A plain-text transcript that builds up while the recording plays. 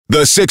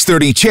The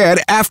 6:30 CHED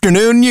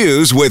Afternoon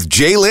News with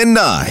Jaylen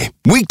Nye.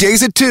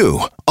 Weekdays at 2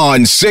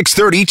 on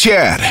 6:30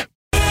 CHED.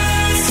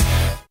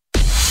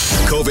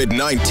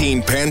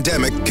 COVID-19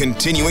 pandemic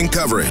continuing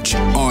coverage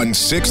on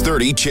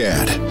 6:30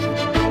 CHED.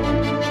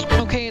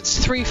 Okay,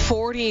 it's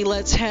 3:40.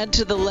 Let's head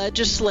to the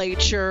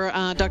legislature.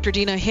 Dr.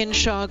 Deena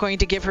Hinshaw going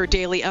to give her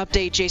daily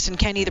update. Jason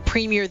Kenney, the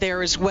premier,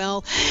 there as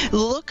well.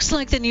 Looks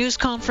like the news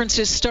conference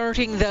is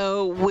starting,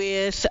 though,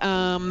 with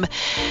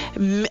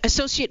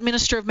Associate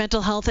Minister of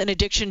Mental Health and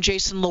Addiction,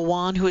 Jason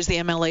Lewan, who is the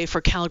MLA for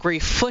Calgary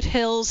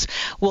Foothills.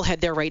 We'll head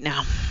there right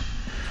now.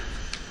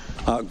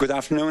 Good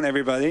afternoon,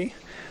 everybody.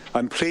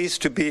 I'm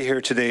pleased to be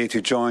here today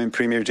to join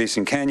Premier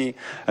Jason Kenney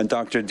and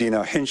Dr.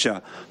 Deena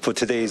Hinshaw for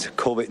today's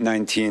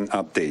COVID-19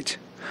 update.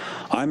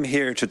 I'm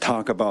here to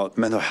talk about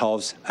mental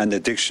health and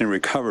addiction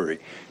recovery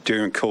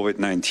during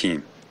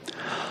COVID-19.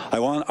 I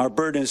want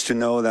Albertans to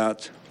know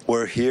that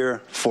we're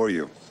here for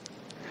you.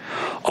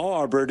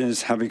 All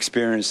Albertans have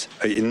experienced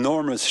an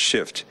enormous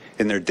shift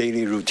in their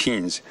daily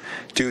routines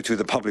due to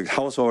the public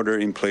health order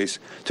in place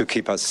to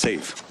keep us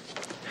safe.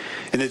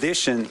 In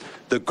addition,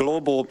 the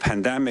global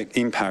pandemic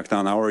impact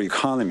on our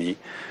economy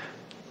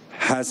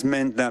has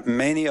meant that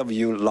many of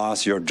you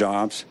lost your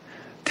jobs,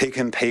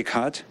 taken pay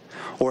cut,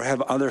 or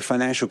have other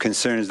financial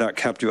concerns that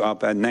kept you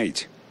up at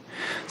night.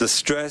 The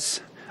stress,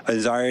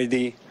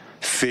 anxiety,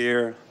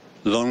 fear,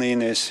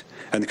 loneliness,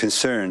 and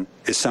concern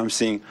is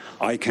something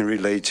I can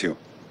relate to.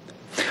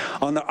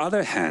 On the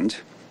other hand,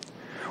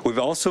 we've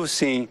also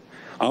seen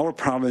our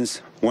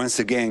province once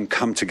again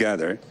come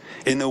together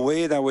in the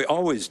way that we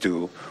always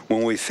do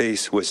when we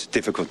face with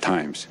difficult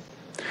times.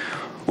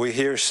 We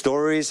hear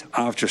stories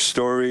after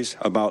stories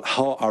about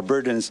how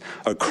Albertans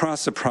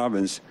across the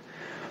province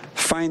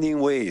finding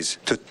ways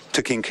to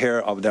taking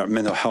care of their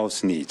mental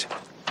health needs,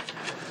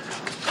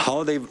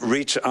 how they've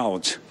reached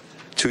out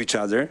to each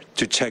other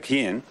to check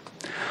in,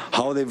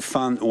 how they've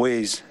found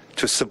ways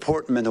to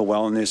support mental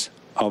wellness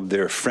of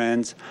their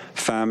friends,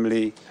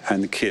 family,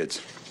 and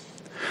kids.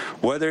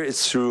 Whether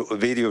it's through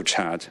video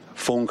chat,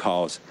 phone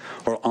calls,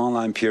 or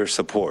online peer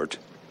support,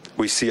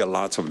 we see a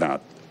lot of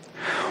that.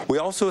 We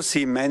also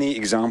see many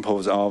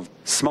examples of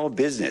small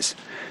business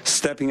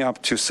stepping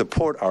up to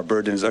support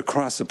Albertans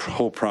across the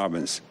whole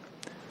province.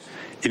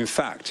 In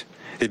fact,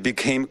 it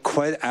became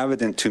quite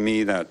evident to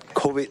me that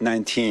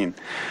COVID-19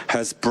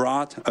 has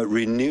brought a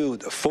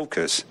renewed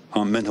focus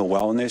on mental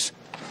wellness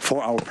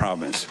for our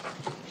province.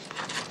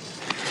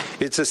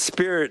 It's a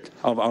spirit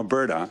of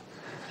Alberta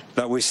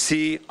that we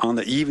see on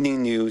the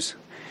evening news,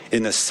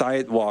 in the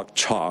sidewalk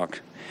chalk,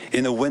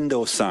 in the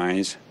window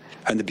signs,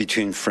 and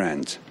between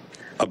friends.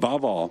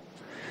 Above all,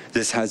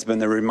 this has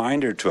been a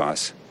reminder to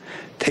us,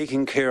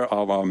 taking care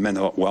of our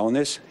mental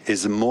wellness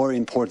is more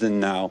important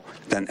now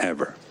than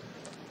ever.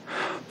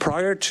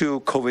 Prior to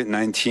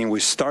COVID-19, we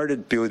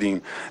started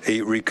building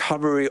a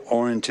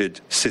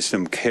recovery-oriented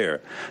system care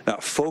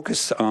that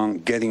focused on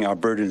getting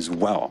Albertans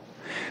well,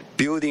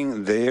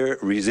 building their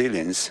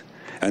resilience,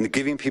 and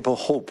giving people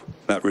hope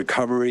that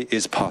recovery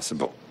is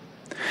possible.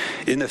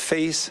 In the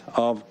face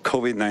of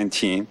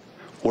COVID-19,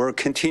 we'll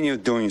continue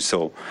doing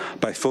so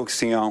by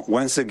focusing on,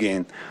 once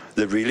again,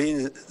 the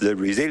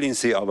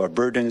resiliency of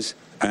Albertans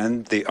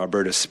and the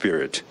Alberta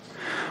spirit,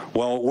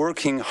 while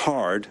working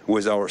hard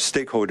with our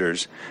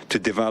stakeholders to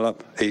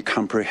develop a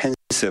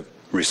comprehensive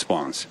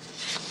response.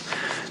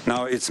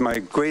 Now, it's my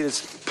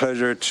greatest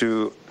pleasure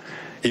to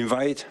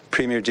invite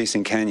Premier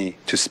Jason Kenney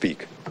to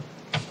speak.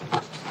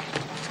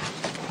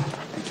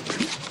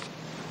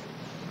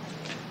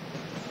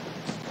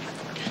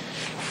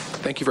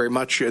 Thank you very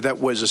much. That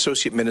was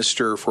Associate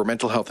Minister for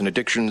Mental Health and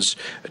Addictions,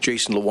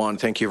 Jason Lewan.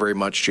 Thank you very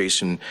much,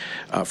 Jason,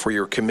 for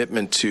your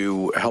commitment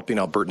to helping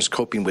Albertans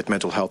coping with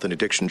mental health and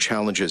addiction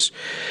challenges.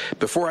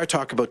 Before I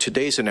talk about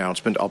today's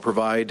announcement, I'll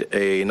provide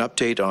an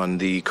update on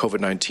the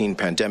COVID-19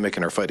 pandemic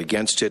and our fight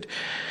against it.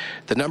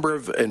 The number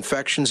of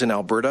infections in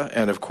Alberta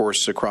and, of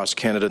course, across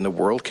Canada and the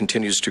world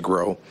continues to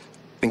grow.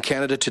 In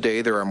Canada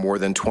today, there are more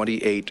than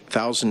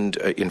 28,000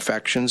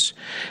 infections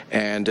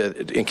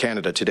in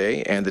Canada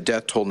today, and the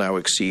death toll now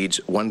exceeds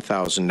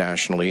 1,000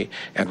 nationally,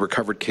 and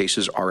recovered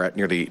cases are at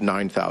nearly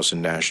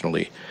 9,000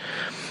 nationally.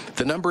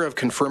 The number of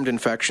confirmed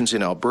infections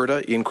in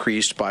Alberta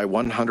increased by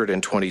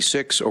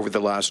 126 over the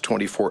last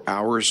 24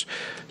 hours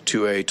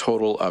to a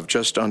total of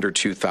just under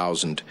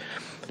 2,000.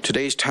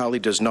 Today's tally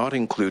does not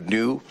include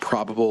new,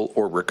 probable,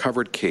 or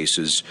recovered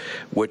cases,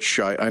 which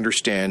I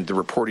understand the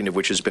reporting of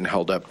which has been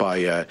held up by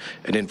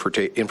an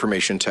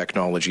information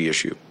technology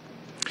issue.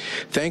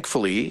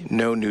 Thankfully,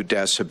 no new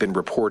deaths have been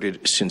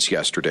reported since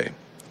yesterday,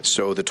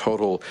 so the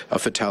total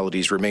of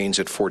fatalities remains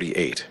at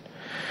 48.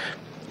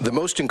 The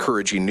most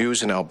encouraging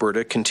news in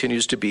Alberta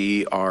continues to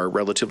be our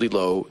relatively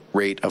low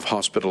rate of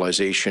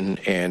hospitalization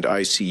and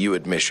ICU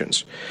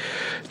admissions.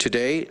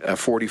 Today,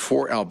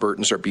 44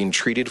 Albertans are being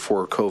treated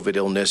for COVID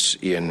illness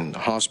in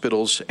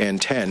hospitals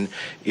and 10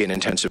 in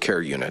intensive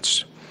care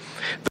units.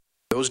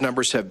 Those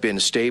numbers have been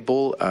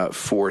stable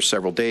for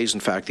several days. In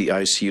fact, the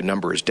ICU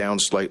number is down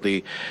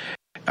slightly,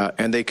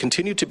 and they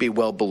continue to be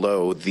well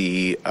below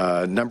the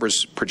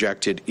numbers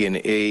projected in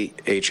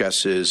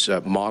AHS's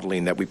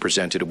modeling that we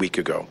presented a week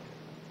ago.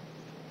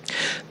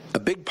 A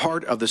big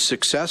part of the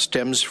success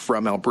stems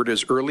from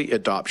Alberta's early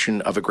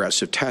adoption of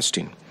aggressive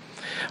testing.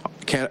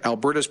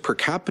 Alberta's per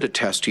capita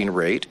testing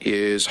rate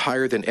is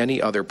higher than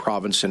any other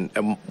province and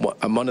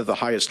one of the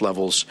highest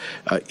levels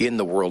in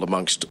the world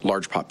amongst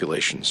large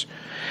populations.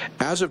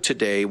 As of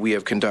today, we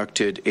have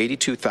conducted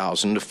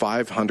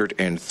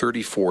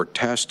 82,534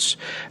 tests,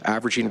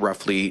 averaging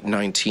roughly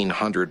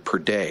 1,900 per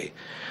day.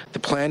 The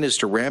plan is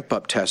to ramp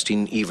up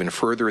testing even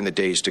further in the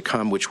days to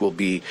come, which will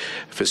be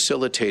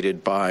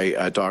facilitated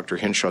by Dr.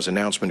 Hinshaw's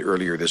announcement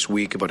earlier this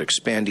week about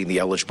expanding the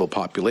eligible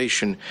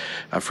population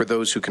for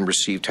those who can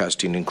receive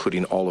testing,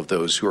 including all of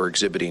those who are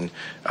exhibiting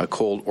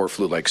cold or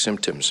flu-like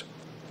symptoms.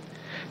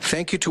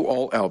 Thank you to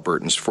all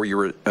Albertans for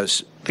your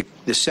the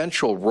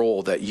essential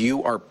role that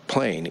you are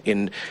playing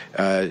in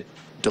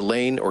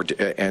delaying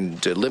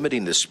and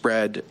limiting the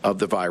spread of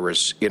the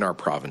virus in our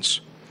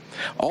province.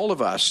 All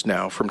of us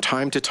now, from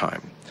time to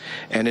time,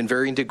 and in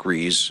varying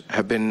degrees,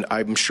 have been,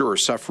 I'm sure,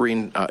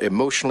 suffering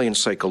emotionally and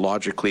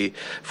psychologically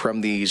from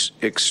these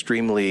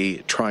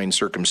extremely trying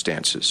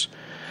circumstances.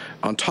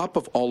 On top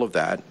of all of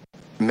that,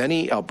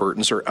 many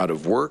Albertans are out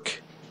of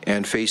work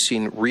and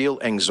facing real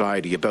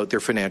anxiety about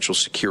their financial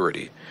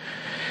security.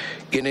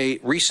 In a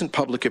recent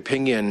public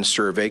opinion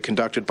survey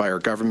conducted by our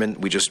government,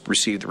 we just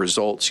received the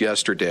results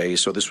yesterday,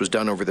 so this was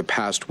done over the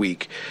past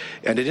week,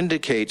 and it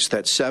indicates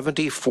that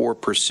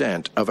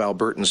 74% of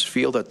Albertans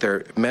feel that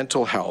their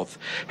mental health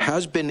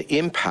has been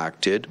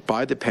impacted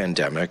by the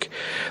pandemic,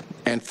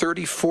 and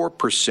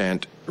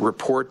 34%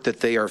 report that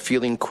they are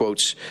feeling,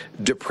 quotes,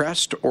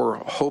 depressed or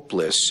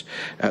hopeless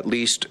at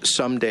least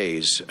some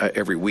days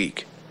every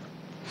week.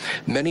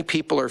 Many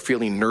people are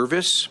feeling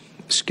nervous,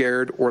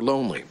 scared, or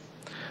lonely.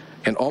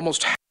 And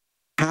almost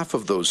half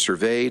of those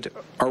surveyed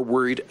are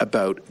worried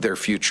about their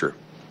future.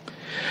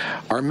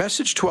 Our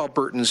message to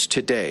Albertans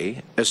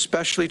today,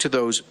 especially to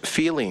those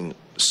feeling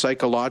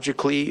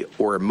psychologically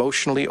or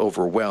emotionally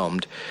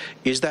overwhelmed,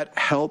 is that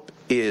help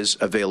is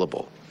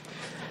available.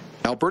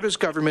 Alberta's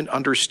government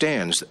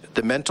understands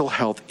the mental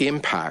health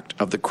impact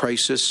of the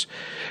crisis,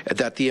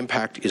 that the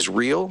impact is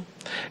real,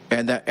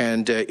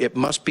 and it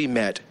must be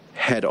met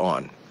head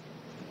on.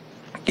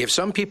 If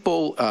some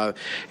people,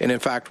 and in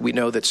fact we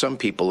know that some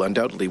people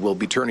undoubtedly will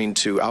be turning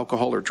to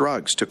alcohol or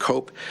drugs to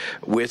cope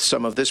with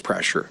some of this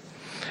pressure,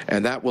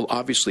 and that will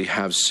obviously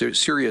have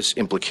serious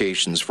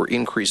implications for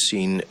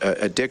increasing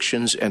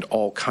addictions and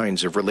all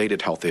kinds of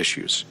related health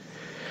issues.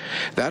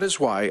 That is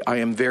why I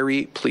am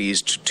very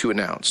pleased to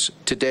announce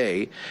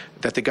today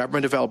that the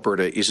Government of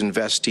Alberta is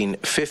investing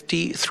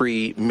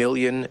 $53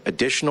 million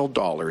additional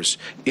dollars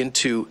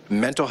into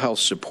mental health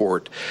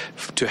support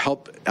to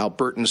help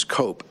Albertans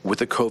cope with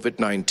the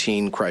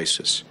COVID-19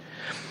 crisis.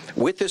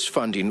 With this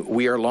funding,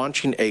 we are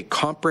launching a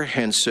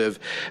comprehensive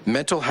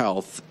mental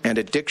health and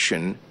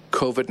addiction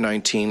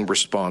COVID-19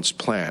 response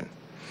plan.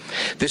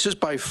 This is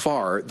by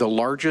far the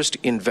largest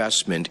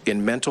investment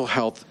in mental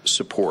health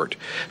support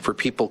for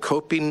people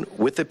coping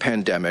with the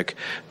pandemic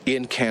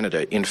in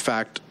Canada. In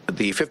fact,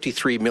 the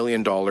 $53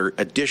 million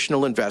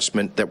additional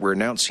investment that we're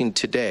announcing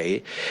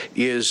today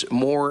is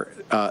more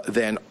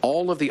than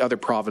all of the other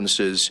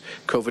provinces'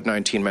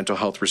 COVID-19 mental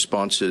health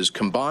responses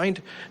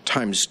combined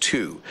times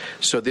 2.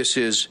 So this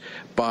is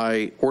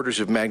by orders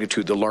of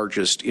magnitude the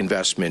largest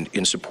investment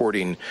in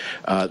supporting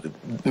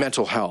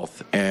mental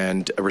health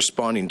and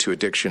responding to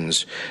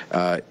addictions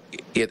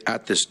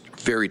at this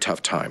very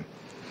tough time.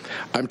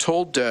 I'm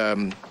told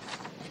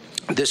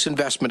this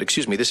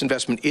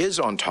investment is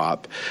on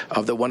top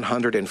of the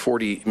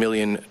 $140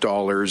 million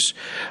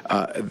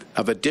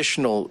of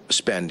additional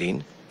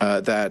spending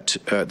that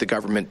the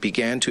government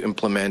began to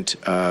implement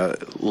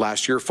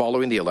last year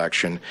following the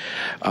election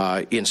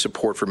in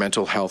support for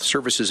mental health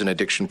services and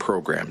addiction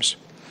programs.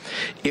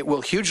 It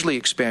will hugely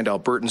expand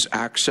Albertans'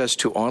 access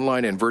to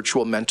online and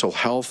virtual mental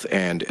health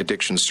and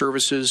addiction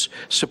services,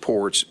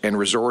 supports, and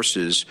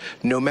resources,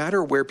 no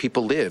matter where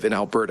people live in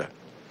Alberta.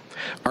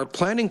 Our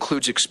plan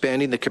includes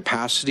expanding the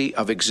capacity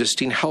of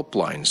existing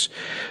helplines,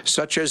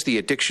 such as the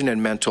Addiction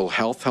and Mental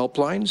Health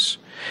Helplines,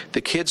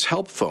 the Kids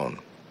Help Phone,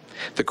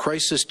 the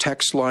Crisis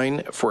Text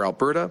Line for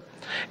Alberta,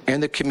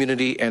 and the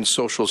Community and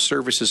Social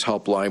Services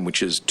Helpline,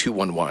 which is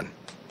 211.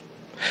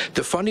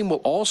 The funding will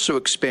also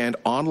expand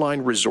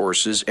online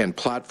resources and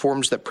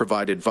platforms that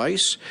provide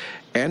advice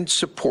and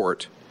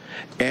support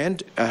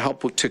and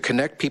help to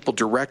connect people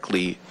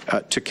directly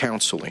to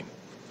counseling.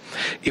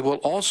 It will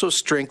also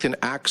strengthen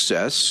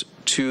access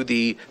to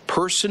the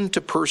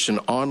person-to-person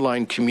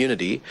online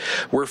community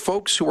where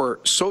folks who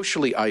are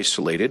socially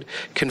isolated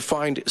can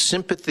find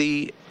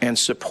sympathy and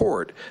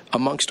support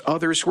amongst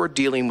others who are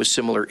dealing with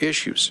similar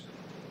issues.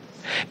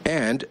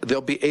 And they'll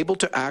be able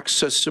to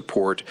access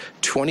support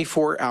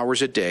 24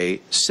 hours a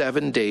day,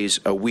 7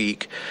 days a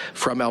week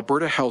from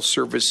Alberta Health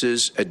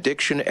Services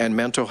addiction and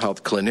mental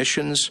health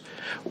clinicians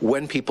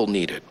when people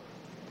need it.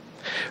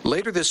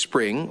 Later this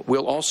spring,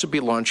 we'll also be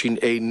launching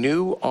a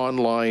new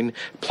online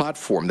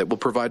platform that will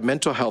provide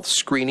mental health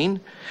screening,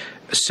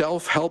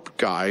 self-help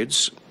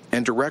guides,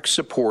 and direct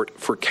support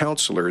for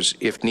counselors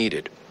if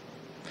needed.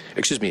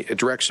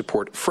 Direct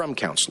support from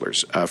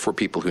counselors for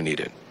people who need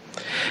it.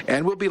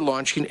 And we'll be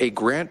launching a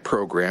grant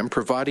program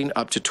providing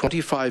up to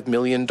 $25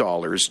 million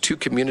to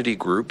community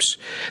groups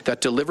that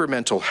deliver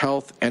mental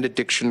health and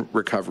addiction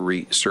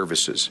recovery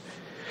services.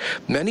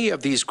 Many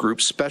of these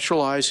groups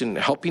specialize in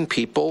helping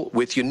people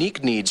with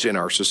unique needs in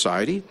our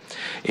society,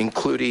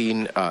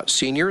 including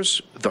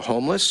seniors, the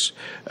homeless,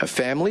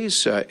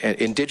 families,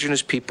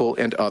 Indigenous people,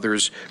 and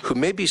others who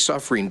may be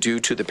suffering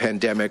due to the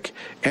pandemic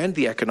and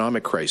the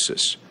economic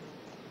crisis.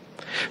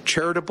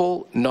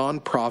 Charitable,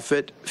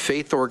 nonprofit,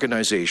 faith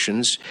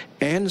organizations,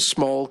 and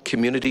small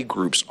community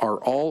groups are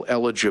all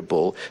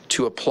eligible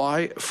to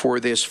apply for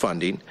this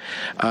funding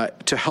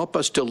to help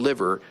us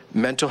deliver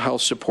mental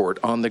health support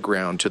on the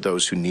ground to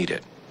those who need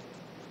it.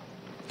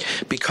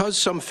 Because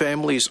some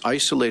families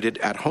isolated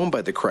at home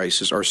by the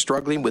crisis are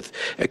struggling with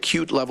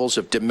acute levels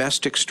of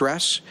domestic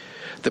stress,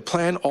 the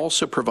plan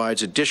also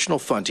provides additional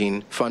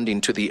funding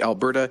to the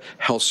Alberta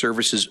Health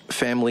Services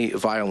Family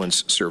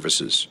Violence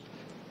Services.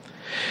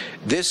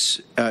 This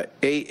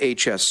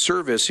AHS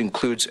service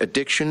includes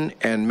addiction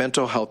and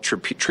mental health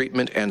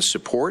treatment and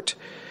support.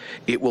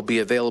 It will be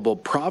available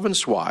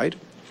province-wide,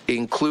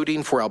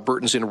 including for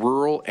Albertans in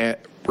rural,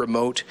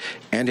 remote,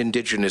 and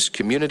Indigenous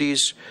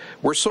communities,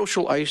 where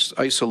social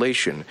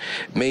isolation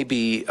may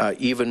be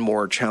even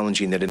more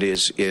challenging than it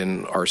is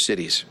in our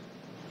cities.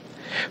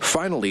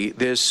 Finally,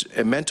 this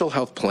mental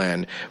health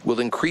plan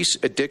will increase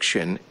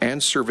addiction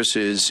and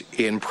services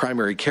in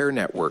primary care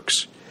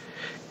networks.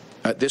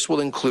 This will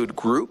include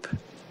group,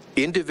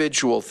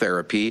 individual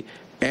therapy,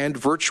 and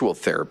virtual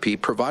therapy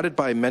provided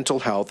by mental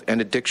health and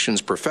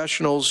addictions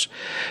professionals,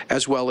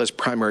 as well as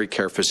primary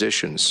care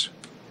physicians.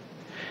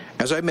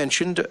 As I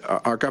mentioned,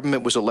 our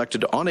government was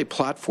elected on a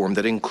platform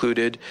that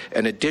included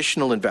an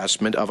additional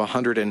investment of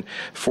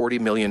 $140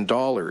 million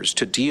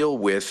to deal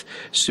with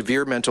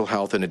severe mental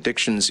health and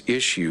addictions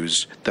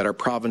issues that our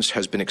province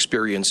has been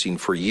experiencing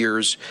for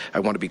years. I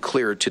want to be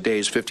clear,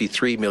 today's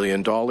 $53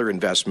 million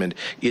investment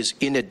is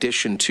in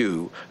addition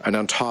to and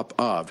on top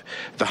of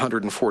the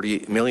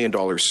 $140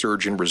 million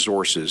surge in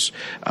resources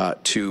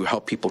to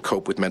help people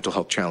cope with mental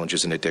health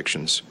challenges and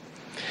addictions.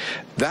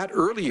 That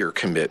earlier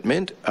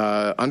commitment,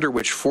 under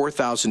which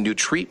 4,000 new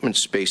treatment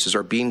spaces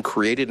are being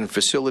created in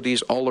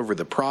facilities all over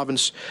the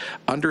province,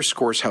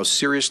 underscores how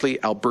seriously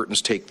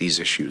Albertans take these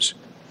issues.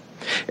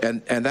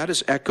 And that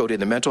is echoed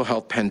in the mental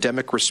health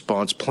pandemic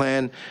response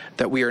plan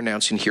that we are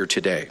announcing here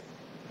today.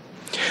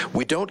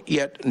 We don't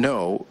yet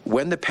know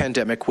when the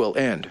pandemic will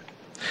end,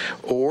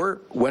 or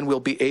when we'll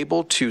be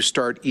able to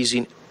start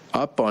easing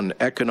up on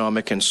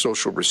economic and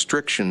social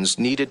restrictions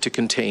needed to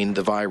contain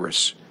the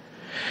virus.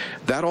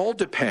 That all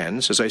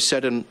depends, as I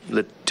said in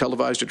the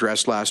televised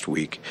address last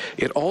week,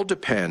 it all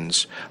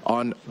depends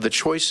on the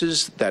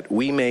choices that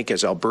we make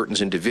as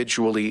Albertans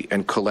individually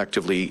and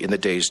collectively in the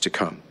days to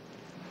come.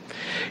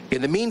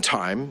 In the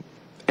meantime,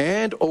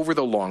 and over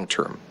the long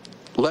term,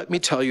 let me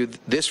tell you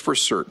this for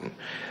certain,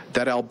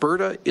 that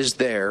Alberta is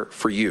there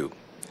for you.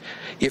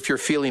 If you're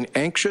feeling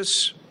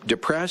anxious,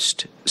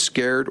 depressed,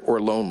 scared,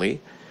 or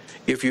lonely,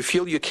 if you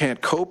feel you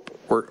can't cope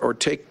or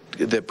take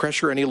the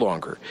pressure any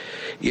longer,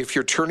 if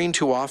you're turning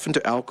too often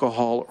to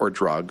alcohol or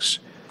drugs,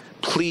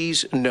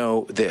 please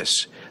know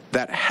this,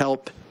 that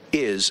help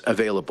is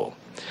available.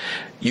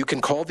 You can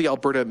call the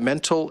Alberta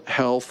Mental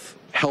Health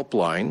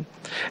Helpline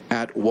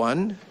at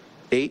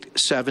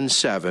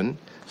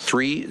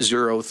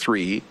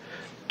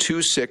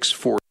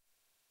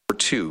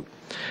 1-877-303-2642.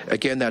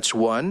 Again, that's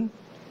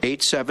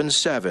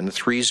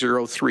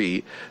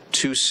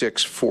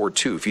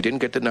 1-877-303-2642. If you didn't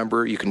get the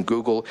number, you can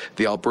Google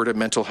the Alberta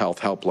Mental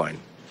Health Helpline.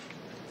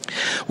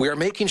 We are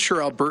making sure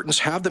Albertans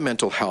have the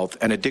mental health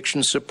and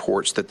addiction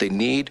supports that they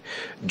need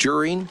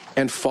during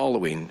and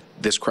following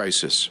this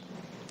crisis.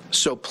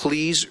 So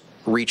please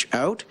reach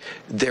out.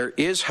 There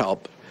is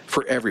help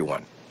for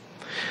everyone.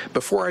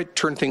 Before I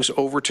turn things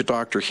over to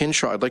Dr.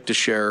 Hinshaw, I'd like to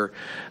share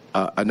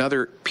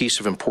another piece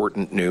of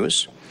important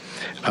news.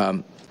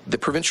 The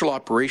Provincial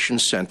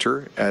Operations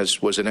Centre,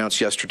 as was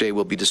announced yesterday,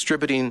 will be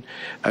distributing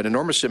an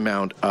enormous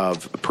amount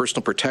of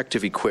personal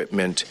protective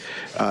equipment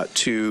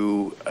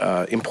to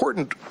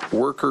important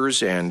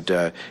workers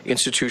and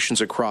institutions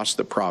across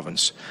the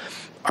province.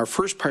 Our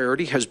first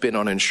priority has been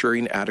on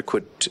ensuring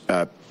adequate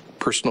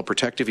personal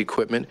protective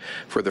equipment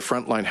for the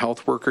frontline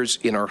health workers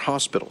in our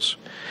hospitals.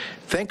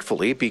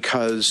 Thankfully,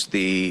 because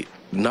the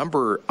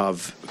number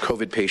of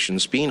COVID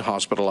patients being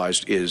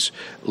hospitalized is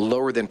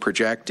lower than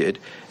projected,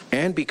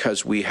 and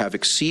because we have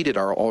exceeded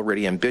our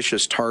already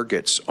ambitious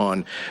targets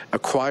on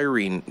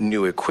acquiring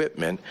new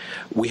equipment,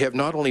 we have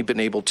not only been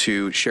able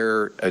to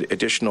share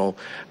additional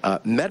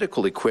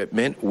medical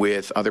equipment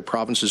with other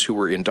provinces who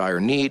were in dire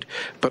need,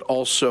 but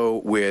also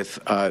with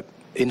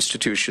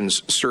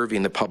institutions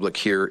serving the public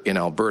here in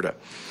Alberta.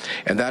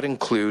 And that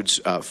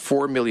includes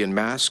 4 million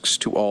masks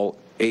to all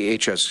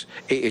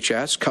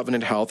AHS,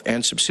 Covenant Health,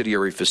 and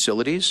subsidiary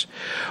facilities.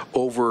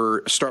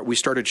 We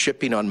started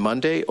shipping on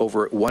Monday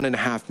over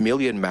 1.5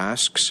 million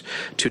masks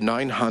to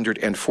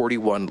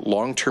 941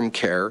 long-term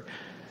care,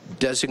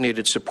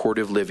 designated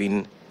supportive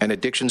living, and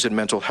addictions and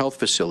mental health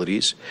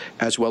facilities,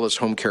 as well as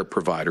home care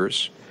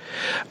providers.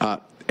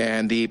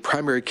 And the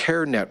primary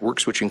care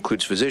networks, which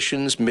includes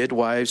physicians,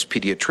 midwives,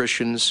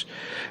 pediatricians,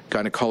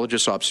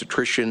 gynecologists,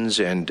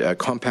 obstetricians, and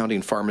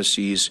compounding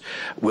pharmacies,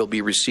 will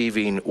be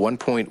receiving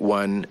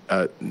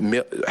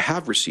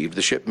have received.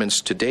 The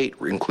shipments to date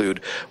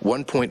include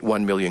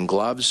 1.1 million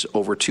gloves,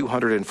 over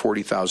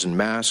 240,000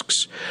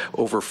 masks,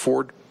 over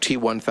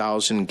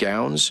 41,000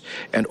 gowns,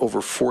 and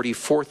over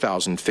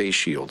 44,000 face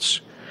shields.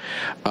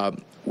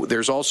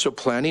 There's also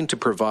planning to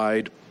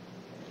provide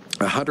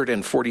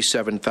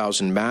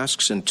 147,000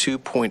 masks and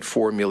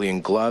 2.4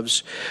 million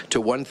gloves to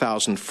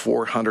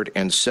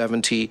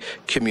 1,470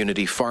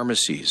 community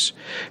pharmacies.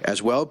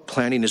 As well,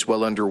 planning is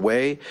well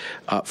underway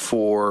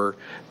for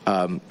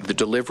the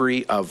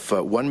delivery of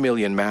 1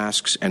 million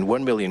masks and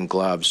 1 million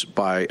gloves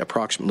by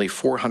approximately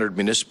 400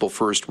 municipal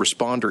first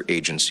responder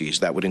agencies.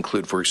 That would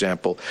include, for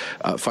example,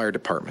 fire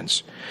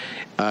departments.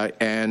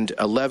 And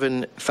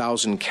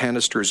 11,000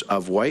 canisters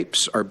of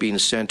wipes are being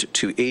sent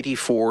to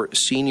 84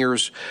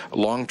 seniors,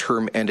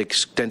 long-term and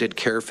extended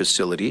care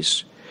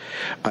facilities.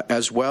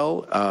 As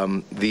well,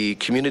 the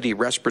community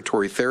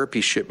respiratory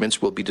therapy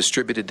shipments will be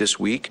distributed this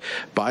week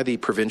by the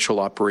Provincial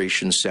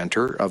Operations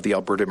Centre of the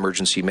Alberta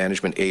Emergency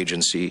Management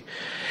Agency,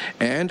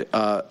 and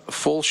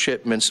full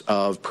shipments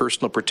of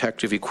personal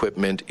protective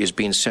equipment is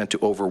being sent to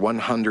over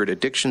 100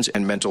 addictions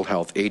and mental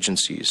health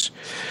agencies.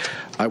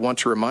 I want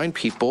to remind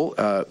people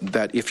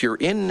that if you're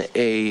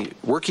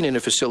working in a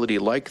facility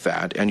like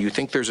that and you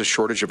think there's a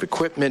shortage of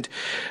equipment,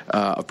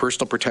 of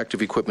personal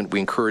protective equipment, we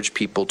encourage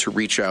people to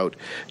reach out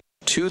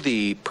to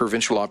the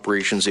Provincial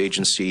Operations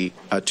Agency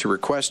to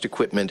request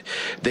equipment.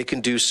 They can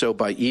do so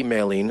by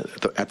emailing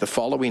at the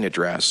following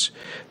address,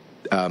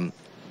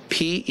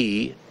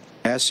 PESSECC,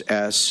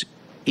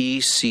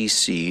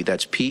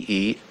 that's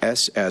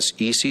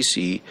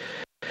PESSECC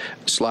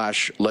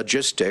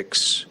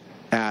 /logistics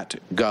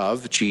 @gov.ab.ca,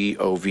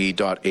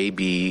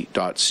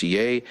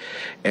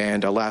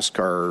 and I'll ask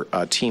our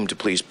team to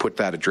please put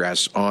that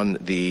address on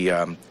the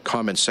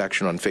comments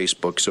section on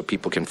Facebook so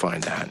people can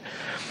find that.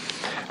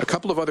 A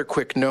couple of other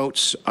quick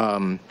notes.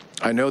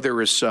 I know there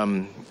was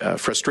some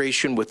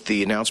frustration with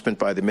the announcement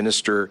by the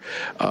Minister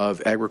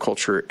of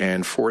Agriculture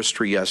and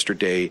Forestry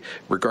yesterday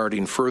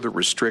regarding further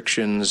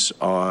restrictions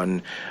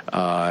on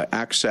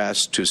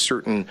access to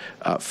certain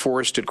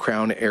forested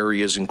crown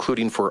areas,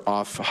 including for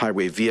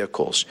off-highway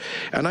vehicles.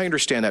 And I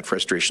understand that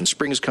frustration.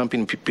 Spring is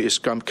coming.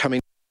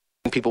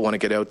 People want to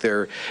get out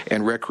there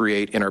and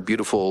recreate in our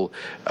beautiful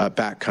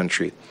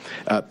backcountry.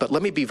 But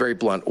let me be very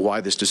blunt why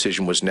this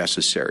decision was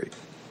necessary.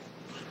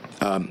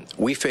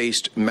 We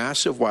faced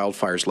massive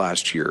wildfires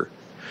last year,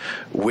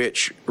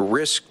 which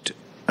risked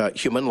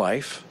human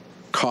life,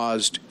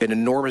 caused an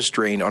enormous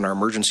drain on our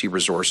emergency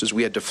resources.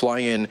 We had to fly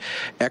in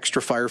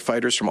extra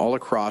firefighters from all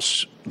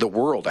across the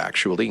world,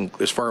 actually,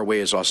 as far away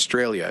as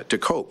Australia, to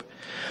cope.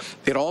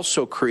 It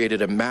also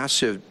created a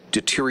massive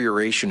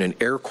deterioration in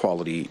air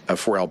quality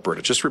for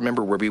Alberta. Just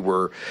remember where we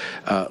were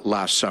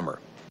last summer.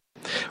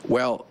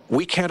 Well,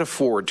 we can't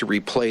afford to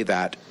replay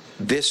that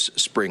this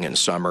spring and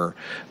summer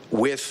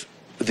with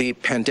the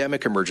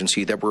pandemic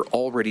emergency that we're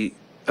already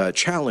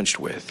challenged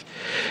with.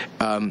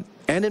 And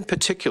in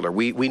particular,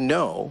 we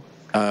know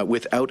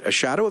without a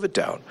shadow of a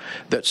doubt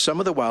that some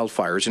of the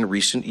wildfires in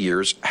recent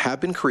years have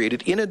been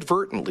created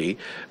inadvertently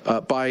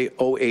by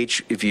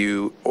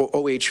OHV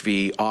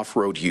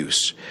off-road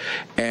use,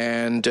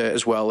 and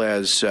as well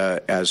as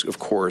of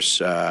course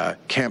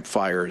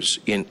campfires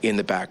in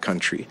the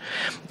backcountry.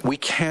 We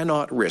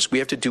cannot risk. We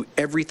have to do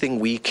everything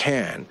we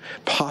can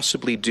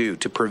possibly do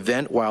to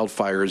prevent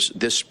wildfires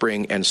this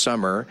spring and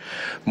summer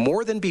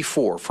more than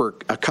before for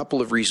a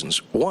couple of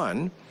reasons.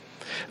 One,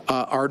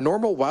 our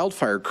normal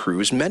wildfire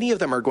crews, many of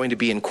them are going to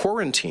be in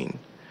quarantine,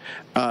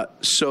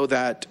 so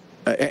that,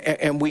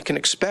 and we can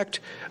expect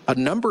a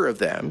number of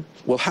them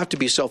will have to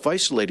be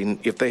self-isolating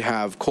if they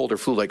have cold or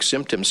flu-like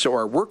symptoms. So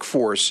our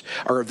workforce,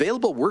 our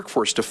available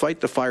workforce to fight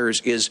the fires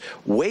is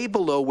way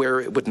below where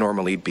it would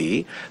normally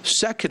be.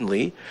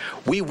 Secondly,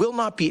 we will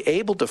not be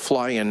able to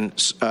fly in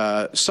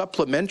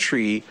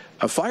supplementary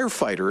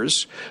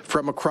firefighters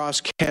from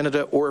across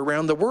Canada or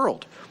around the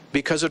world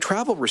because of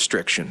travel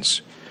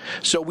restrictions.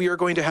 So we are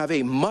going to have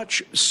a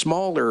much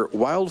smaller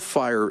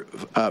wildfire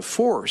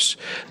force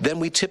than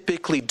we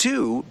typically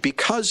do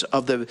because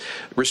of the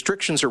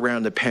restrictions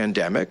around the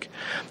pandemic.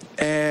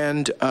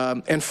 And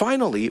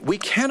finally, we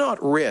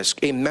cannot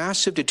risk a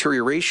massive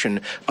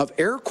deterioration of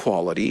air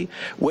quality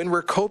when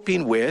we're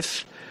coping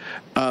with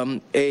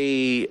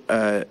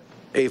a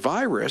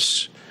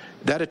virus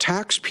that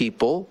attacks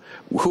people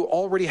who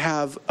already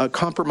have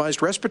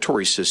compromised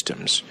respiratory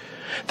systems.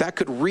 That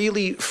could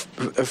really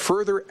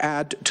further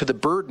add to the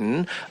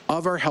burden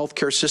of our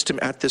healthcare system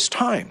at this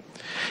time.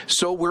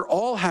 So we're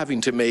all having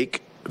to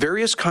make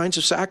various kinds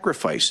of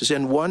sacrifices,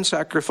 and one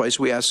sacrifice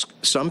we ask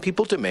some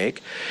people to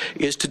make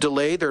is to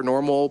delay their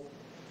normal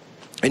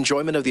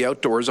enjoyment of the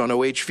outdoors on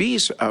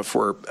OHVs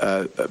for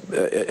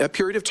a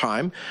period of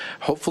time.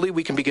 Hopefully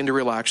we can begin to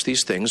relax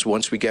these things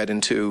once we get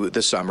into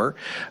the summer.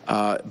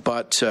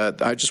 But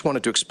I just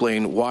wanted to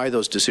explain why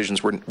those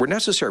decisions were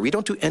necessary. We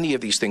don't do any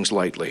of these things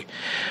lightly.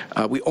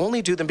 We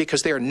only do them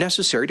because they are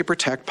necessary to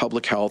protect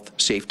public health,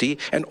 safety,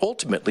 and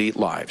ultimately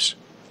lives.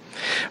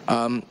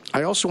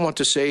 I also want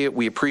to say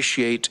we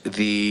appreciate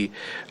the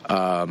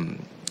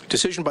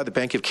decision by the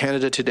Bank of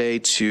Canada today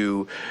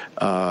to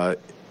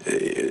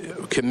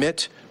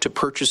commit to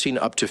purchasing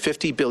up to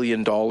 $50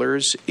 billion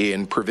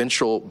in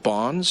provincial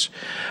bonds.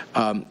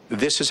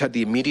 This has had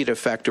the immediate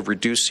effect of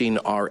reducing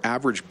our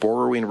average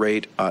borrowing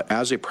rate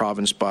as a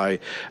province by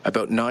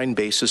about 9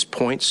 basis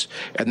points,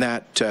 and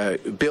that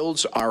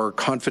builds our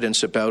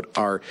confidence about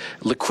our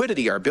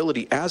liquidity, our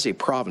ability as a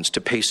province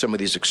to pay some of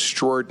these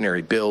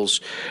extraordinary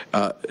bills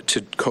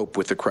to cope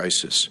with the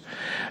crisis.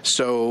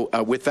 So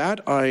with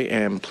that, I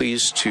am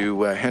pleased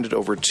to hand it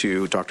over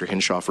to Dr.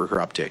 Hinshaw for her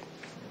update.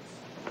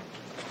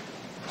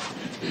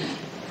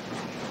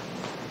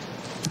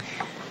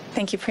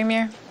 Thank you,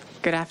 Premier.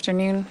 Good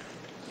afternoon.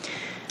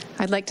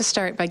 I'd like to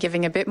start by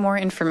giving a bit more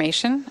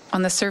information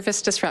on the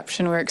service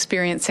disruption we're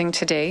experiencing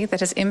today that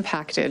has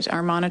impacted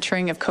our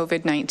monitoring of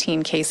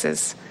COVID-19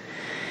 cases.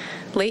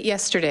 Late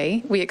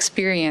yesterday, we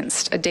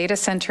experienced a data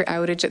center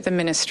outage at the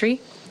Ministry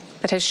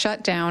that has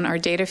shut down our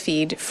data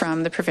feed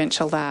from the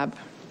provincial lab.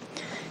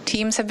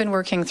 Teams have been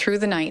working through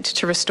the night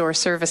to restore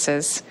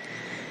services.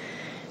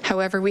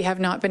 However, we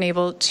have not been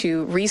able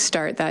to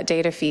restart that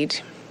data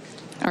feed.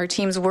 Our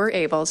teams were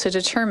able to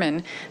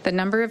determine the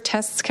number of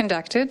tests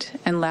conducted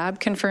and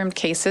lab-confirmed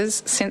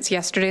cases since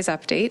yesterday's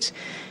update,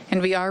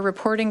 and we are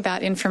reporting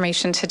that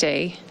information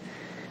today.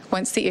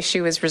 Once the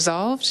issue is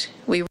resolved,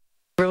 we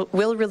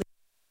will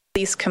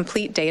release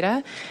complete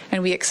data,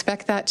 and we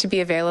expect that to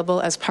be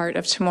available as part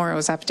of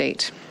tomorrow's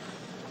update.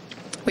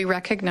 We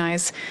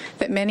recognize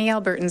that many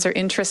Albertans are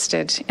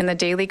interested in the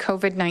daily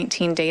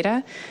COVID-19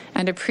 data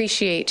and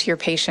appreciate your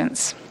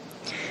patience.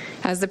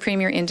 As the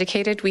Premier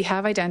indicated, we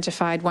have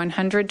identified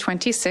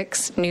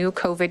 126 new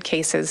COVID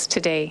cases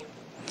today.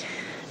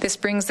 This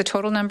brings the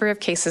total number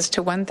of cases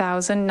to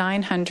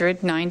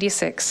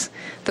 1,996,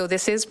 though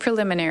this is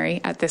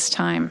preliminary at this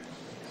time.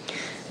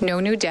 No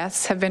new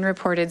deaths have been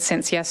reported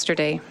since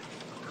yesterday.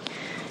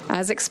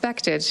 As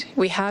expected,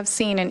 we have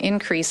seen an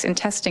increase in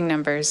testing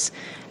numbers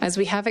as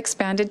we have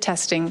expanded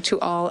testing to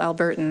all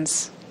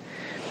Albertans.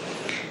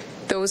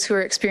 Those who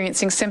are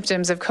experiencing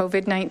symptoms of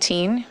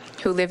COVID-19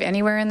 who live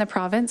anywhere in the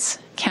province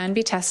can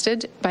be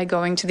tested by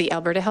going to the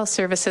Alberta Health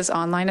Services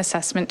online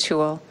assessment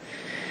tool.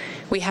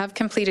 We have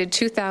completed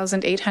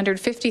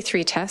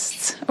 2,853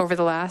 tests over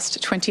the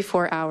last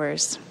 24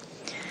 hours.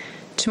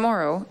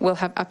 Tomorrow, we'll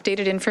have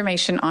updated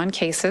information on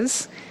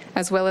cases,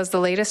 as well as the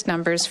latest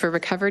numbers for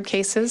recovered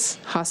cases,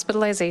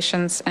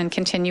 hospitalizations, and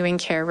continuing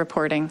care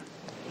reporting.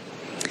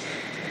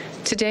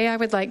 Today, I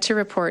would like to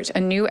report a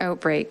new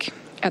outbreak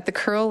at the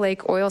Curl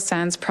Lake Oil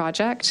Sands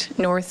project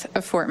north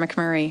of Fort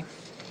McMurray.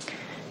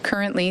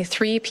 Currently,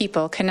 3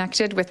 people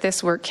connected with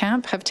this work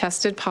camp have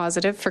tested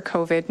positive for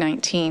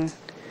COVID-19.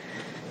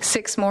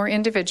 6 more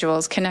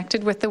individuals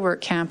connected with the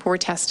work camp were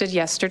tested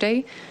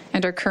yesterday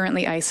and are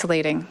currently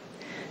isolating.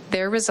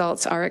 Their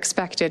results are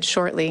expected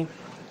shortly.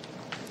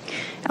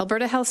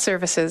 Alberta Health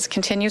Services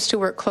continues to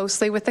work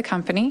closely with the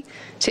company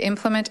to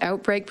implement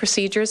outbreak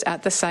procedures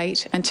at the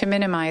site and to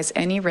minimize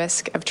any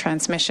risk of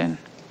transmission.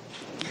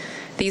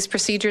 These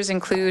procedures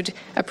include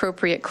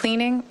appropriate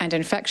cleaning and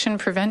infection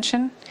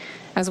prevention,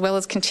 as well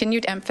as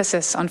continued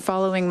emphasis on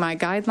following my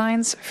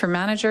guidelines for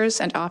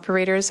managers and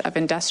operators of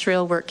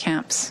industrial work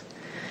camps.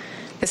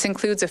 This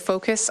includes a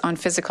focus on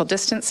physical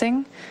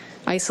distancing,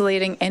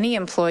 isolating any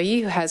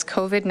employee who has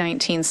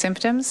COVID-19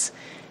 symptoms,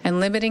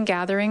 and limiting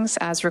gatherings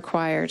as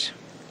required.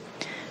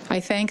 I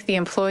thank the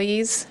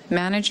employees,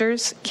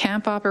 managers,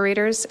 camp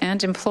operators,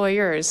 and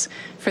employers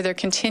for their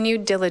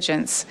continued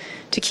diligence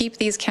to keep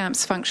these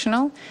camps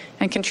functional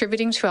and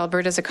contributing to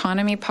Alberta's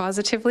economy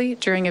positively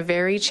during a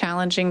very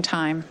challenging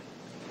time.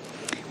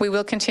 We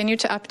will continue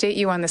to update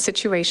you on the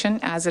situation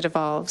as it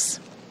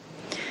evolves.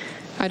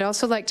 I'd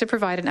also like to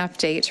provide an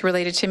update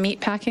related to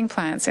meatpacking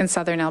plants in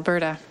southern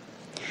Alberta.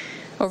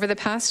 Over the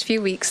past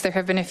few weeks, there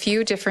have been a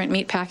few different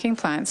meatpacking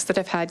plants that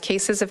have had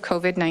cases of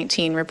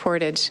COVID-19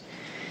 reported.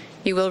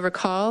 You will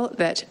recall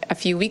that a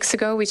few weeks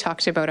ago we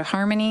talked about a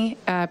Harmony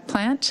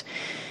plant,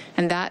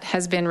 and that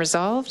has been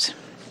resolved.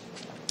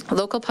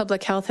 Local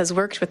public health has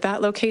worked with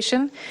that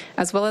location,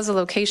 as well as a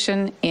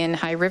location in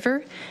High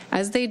River,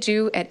 as they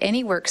do at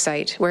any work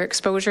site where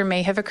exposure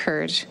may have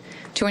occurred,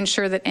 to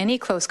ensure that any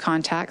close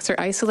contacts are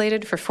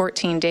isolated for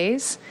 14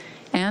 days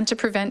and to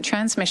prevent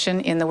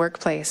transmission in the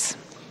workplace.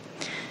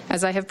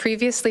 As I have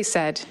previously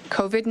said,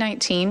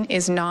 COVID-19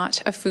 is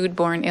not a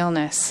foodborne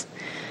illness.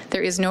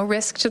 There is no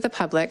risk to the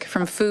public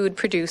from food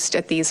produced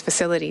at these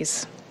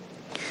facilities.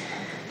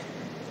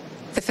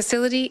 The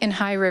facility in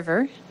High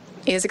River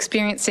is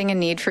experiencing a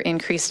need for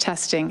increased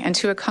testing, and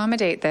to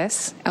accommodate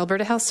this,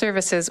 Alberta Health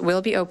Services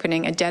will be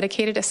opening a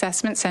dedicated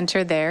assessment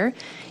centre there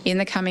in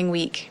the coming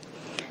week.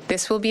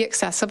 This will be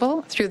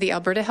accessible through the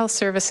Alberta Health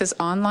Services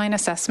online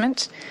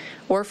assessment,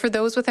 or for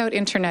those without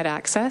internet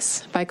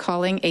access by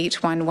calling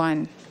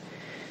 811.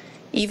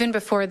 Even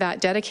before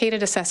that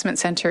dedicated assessment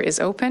centre is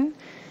open,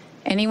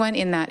 anyone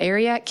in that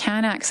area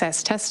can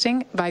access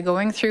testing by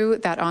going through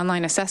that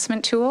online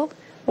assessment tool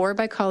or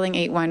by calling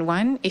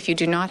 811 if you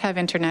do not have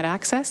internet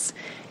access,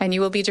 and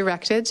you will be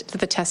directed to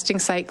the testing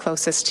site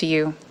closest to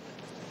you.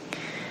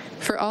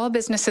 For all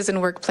businesses and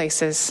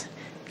workplaces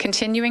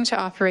continuing to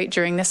operate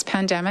during this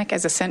pandemic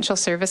as essential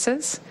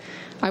services,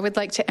 I would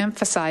like to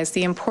emphasize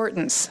the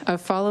importance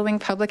of following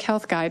public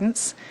health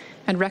guidance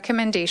and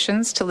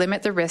recommendations to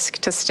limit the risk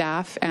to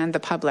staff and the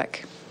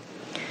public.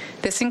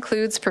 This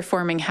includes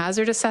performing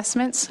hazard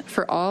assessments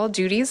for all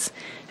duties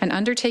and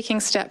undertaking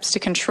steps to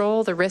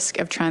control the risk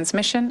of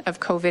transmission of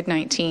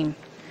COVID-19.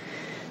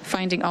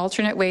 Finding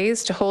alternate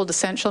ways to hold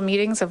essential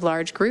meetings of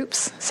large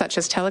groups, such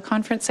as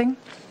teleconferencing,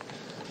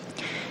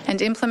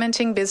 and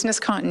implementing business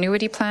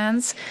continuity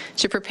plans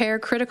to prepare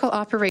critical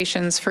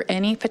operations for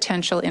any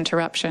potential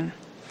interruption.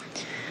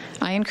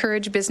 I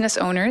encourage business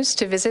owners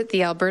to visit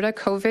the Alberta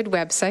COVID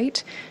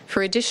website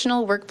for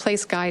additional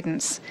workplace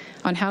guidance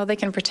on how they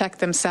can protect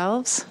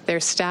themselves, their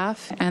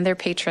staff, and their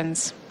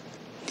patrons.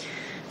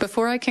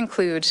 Before I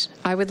conclude,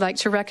 I would like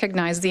to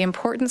recognize the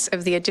importance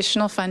of the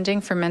additional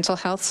funding for mental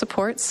health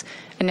supports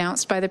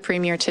announced by the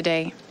Premier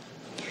today.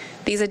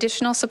 These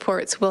additional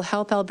supports will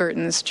help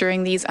Albertans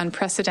during these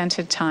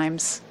unprecedented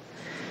times.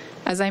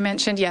 As I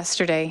mentioned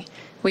yesterday,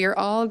 we are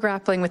all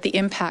grappling with the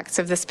impacts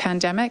of this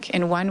pandemic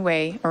in one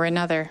way or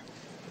another.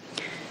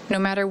 No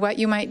matter what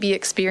you might be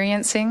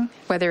experiencing,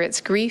 whether it's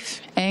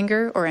grief,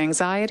 anger, or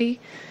anxiety,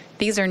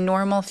 these are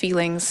normal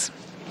feelings.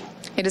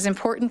 It is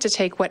important to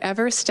take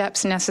whatever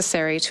steps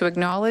necessary to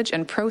acknowledge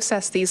and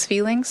process these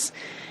feelings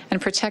and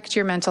protect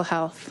your mental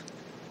health.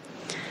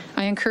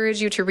 I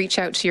encourage you to reach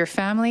out to your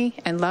family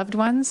and loved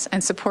ones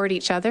and support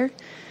each other,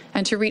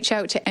 and to reach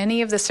out to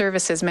any of the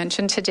services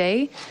mentioned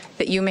today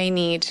that you may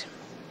need.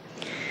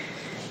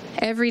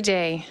 Every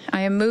day,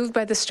 I am moved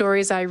by the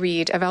stories I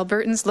read of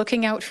Albertans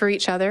looking out for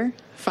each other,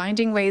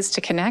 finding ways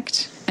to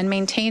connect, and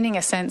maintaining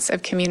a sense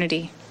of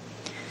community.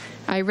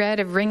 I read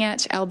of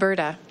Ringette,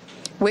 Alberta,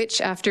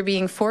 which, after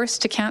being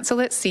forced to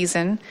cancel its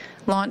season,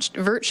 launched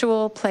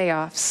virtual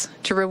playoffs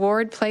to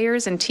reward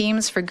players and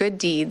teams for good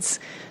deeds,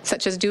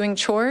 such as doing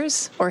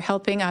chores or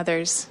helping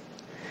others.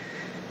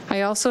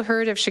 I also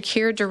heard of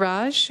Shakir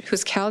Daraj,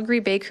 whose Calgary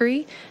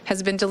bakery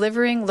has been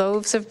delivering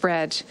loaves of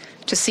bread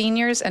to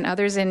seniors and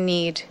others in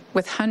need,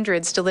 with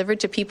hundreds delivered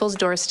to people's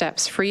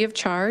doorsteps free of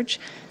charge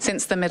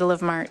since the middle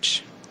of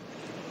March.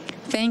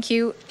 Thank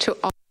you to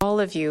all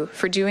of you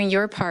for doing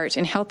your part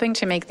in helping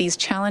to make these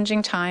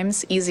challenging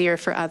times easier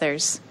for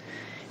others.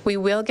 We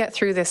will get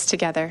through this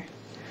together.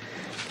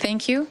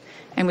 Thank you,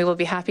 and we will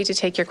be happy to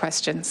take your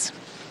questions.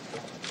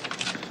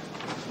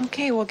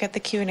 Okay, we'll get the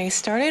Q&A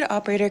started.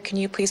 Operator, can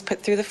you please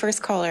put through the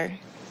first caller?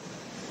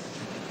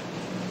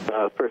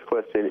 First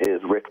question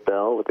is Rick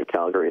Bell with the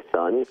Calgary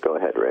Sun. Go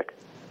ahead, Rick.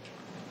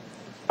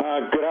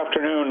 Good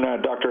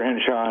afternoon, Dr.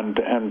 Hinshaw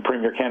and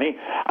Premier Kenney.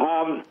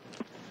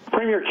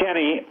 Premier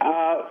Kenney,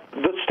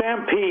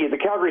 the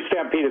Calgary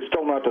Stampede is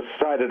still not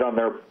decided on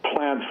their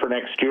plans for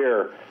next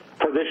year,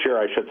 for this year,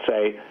 I should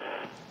say.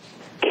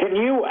 Can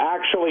you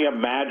actually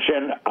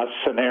imagine a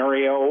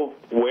scenario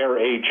where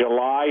a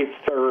July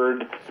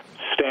 3rd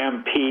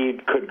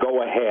Stampede could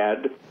go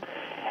ahead?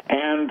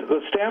 And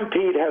the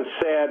Stampede has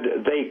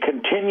said they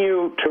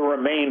continue to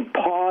remain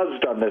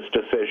paused on this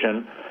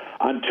decision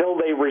until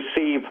they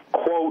receive,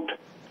 quote,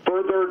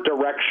 further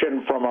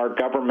direction from our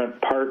government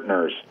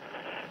partners.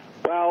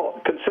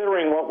 Well,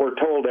 considering what we're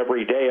told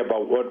every day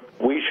about what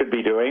we should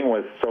be doing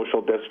with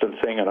social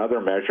distancing and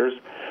other measures,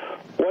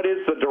 what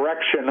is the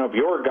direction of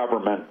your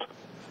government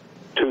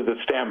to the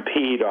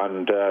Stampede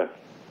on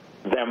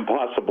them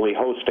possibly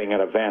hosting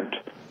an event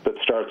that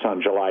starts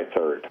on July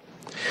 3rd?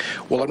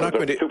 Well, I'm not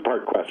going to...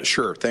 Two-part question.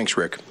 Sure. Thanks,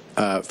 Rick.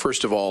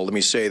 First of all, let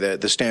me say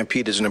that the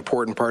Stampede is an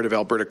important part of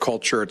Alberta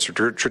culture. It's a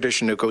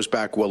tradition that goes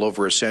back well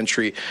over a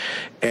century.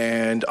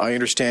 And I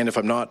understand, if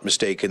I'm not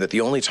mistaken, that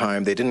the only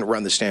time they didn't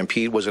run the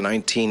Stampede was in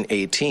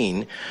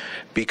 1918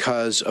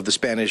 because of the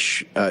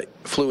Spanish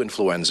flu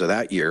influenza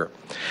that year.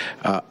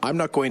 I'm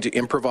not going to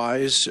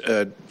improvise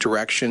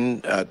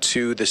direction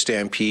to the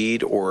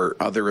Stampede or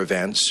other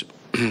events.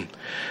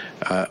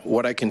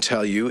 What I can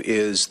tell you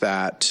is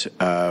that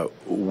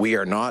we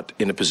are not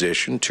in a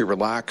position to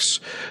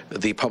relax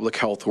the public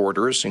health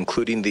orders,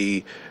 including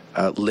the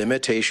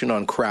limitation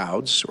on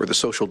crowds or the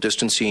social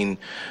distancing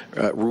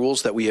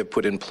rules that we have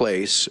put in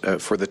place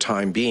for the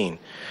time being.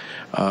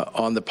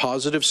 On the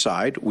positive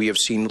side, we have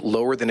seen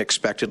lower than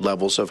expected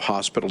levels of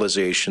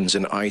hospitalizations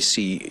and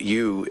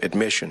ICU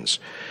admissions.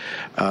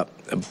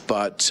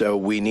 But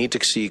we need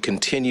to see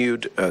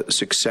continued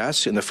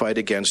success in the fight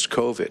against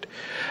COVID.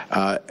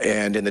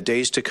 And in the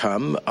days to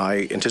come,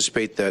 I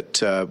anticipate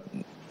that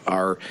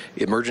our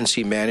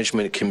Emergency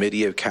Management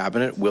Committee of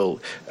Cabinet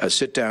will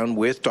sit down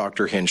with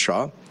Dr.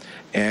 Hinshaw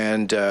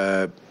and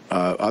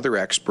other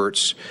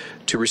experts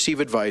to receive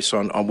advice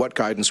on what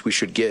guidance we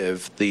should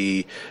give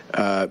the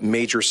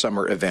major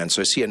summer events.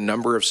 I see a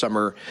number of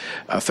summer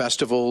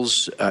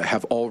festivals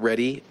have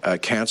already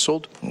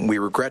canceled. We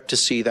regret to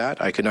see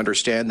that. I can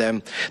understand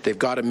them. They've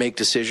got to make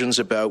decisions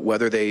about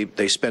whether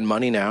they spend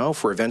money now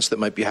for events that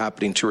might be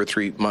happening 2 or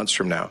 3 months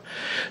from now.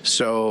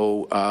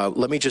 So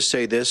let me just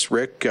say this,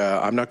 Rick,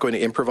 I'm not going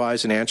to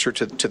improvise an answer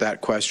to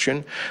that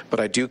question, but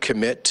I do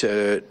commit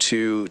to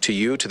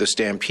you, to the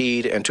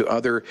Stampede, and to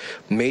other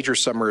major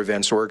summer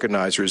events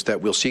organizers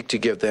that we'll seek to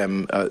give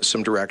them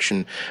some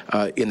direction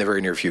in the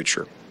very near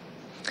future.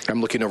 I'm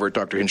looking over at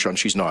Dr. Hinshaw, and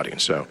she's nodding.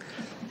 So,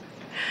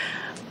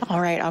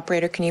 all right,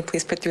 operator, can you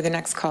please put through the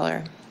next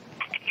caller?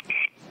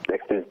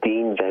 Next is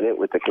Dean Bennett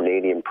with the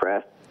Canadian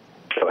Press.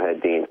 Go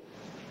ahead, Dean.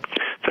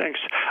 Thanks.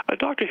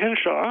 Dr.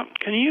 Hinshaw,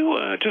 can you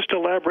just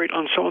elaborate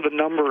on some of the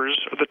numbers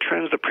or the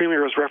trends the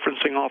Premier was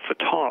referencing off the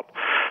top?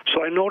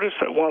 So I noticed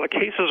that while the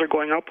cases are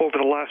going up over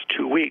the last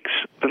 2 weeks,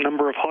 the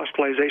number of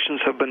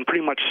hospitalizations have been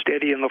pretty much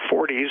steady in the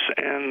 40s,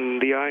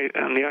 and the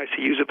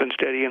ICUs have been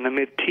steady in the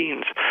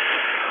mid-teens.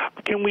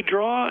 Can we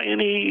draw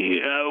any,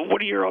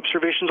 what are your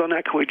observations on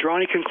that? Can we draw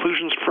any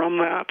conclusions from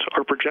that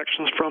or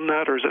projections from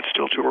that, or is it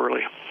still too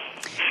early?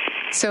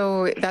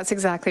 So that's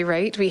exactly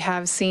right. We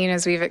have seen,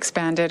 as we've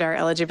expanded our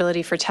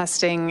eligibility for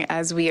testing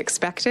as we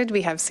expected,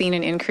 we have seen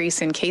an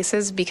increase in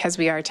cases because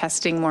we are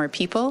testing more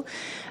people.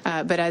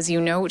 But as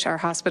you note, our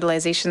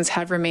hospitalizations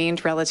have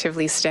remained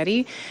relatively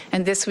steady.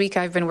 And this week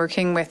I've been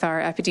working with our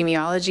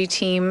epidemiology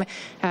team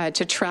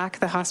to track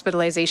the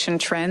hospitalization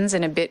trends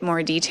in a bit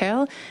more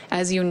detail.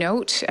 As you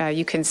note,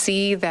 you can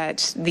see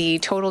that the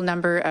total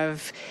number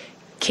of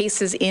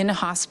cases in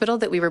hospital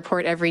that we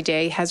report every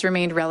day has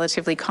remained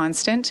relatively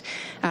constant,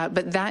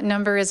 but that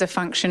number is a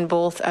function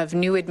both of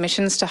new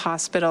admissions to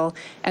hospital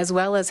as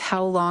well as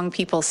how long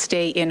people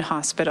stay in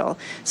hospital.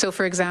 So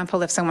for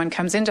example, if someone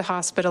comes into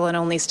hospital and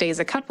only stays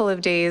a couple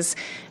of days,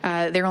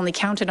 they're only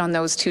counted on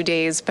those 2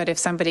 days, but if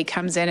somebody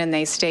comes in and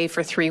they stay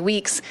for 3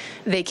 weeks,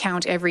 they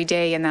count every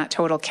day in that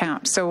total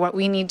count. So what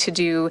we need to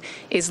do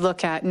is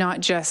look at not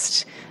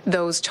just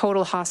those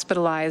total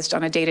hospitalized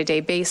on a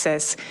day-to-day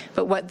basis,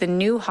 but what the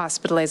new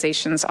hospitalizations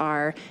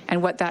are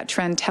and what that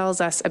trend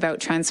tells us about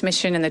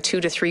transmission in the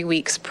 2 to 3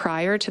 weeks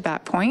prior to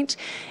that point.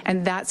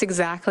 And that's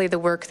exactly the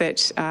work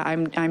that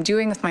I'm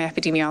doing with my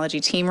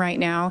epidemiology team right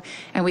now.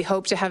 And we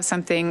hope to have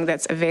something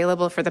that's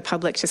available for the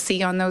public to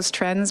see on those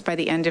trends by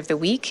the end of the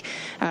week.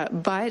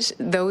 But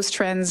those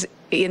trends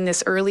in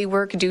this early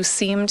work do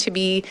seem to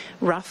be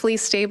roughly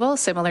stable,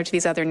 similar to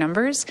these other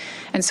numbers.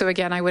 And so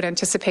again, I would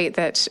anticipate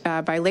that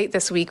by late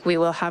this week, we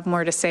will have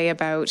more to say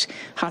about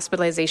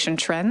hospitalization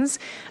trends.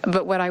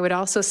 But what I would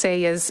also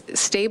say is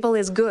stable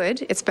is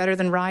good. It's better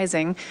than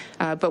rising.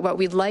 But what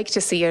we'd like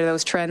to see are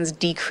those trends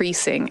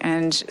decreasing.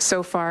 And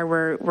so far,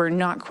 we're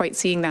not quite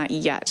seeing that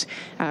yet.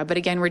 But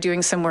again, we're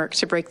doing some work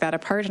to break that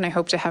apart, and I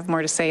hope to have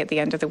more to say at the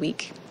end of the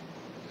week.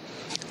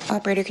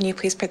 Operator, can you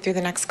please put through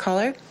the next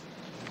caller?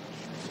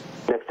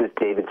 Next is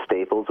David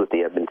Staples with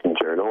the Edmonton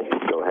Journal.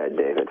 Go ahead,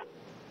 David.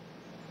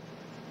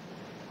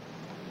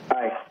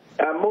 Hi.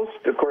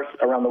 Of course,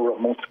 around the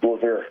world, most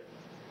schools are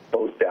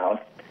closed down.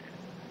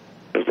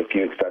 There's a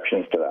few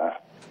exceptions to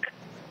that.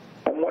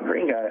 I'm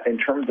wondering, in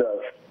terms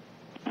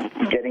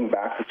of getting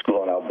back to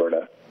school in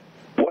Alberta,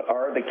 what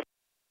are the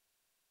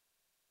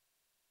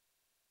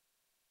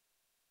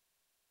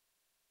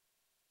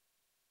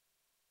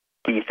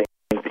key things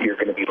that you're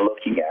going to be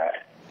looking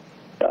at?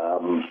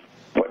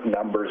 What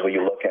numbers will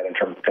you look at in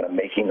terms of kind of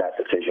making that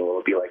decision? Will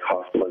it be like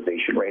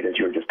hospitalization rate, as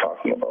you were just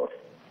talking about?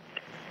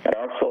 And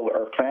also,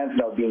 are plans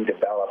now being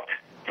developed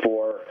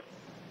for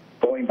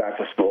going back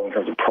to school in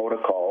terms of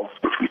protocols,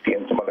 which we see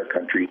in some other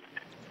countries?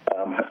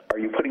 Are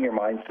you putting your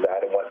minds to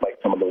that, and what might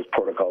some of those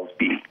protocols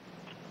be?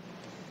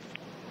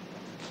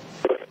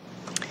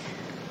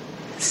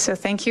 So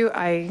thank you.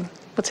 I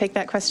will take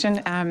that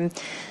question.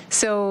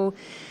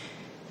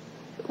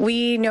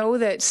 We know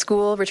that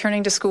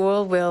returning to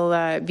school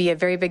will be a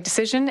very big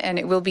decision, and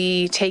it will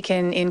be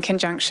taken in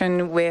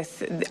conjunction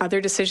with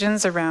other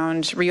decisions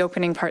around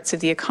reopening parts of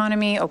the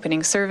economy,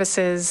 opening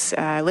services,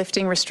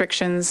 lifting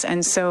restrictions.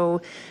 And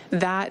so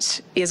that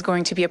is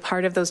going to be a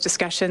part of those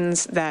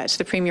discussions that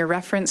the Premier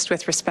referenced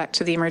with respect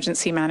to the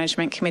Emergency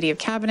Management Committee of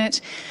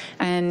Cabinet,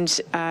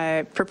 and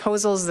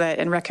proposals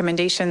and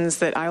recommendations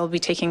that I will be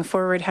taking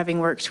forward, having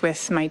worked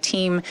with my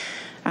team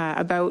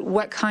about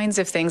what kinds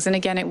of things. And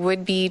again, it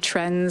would be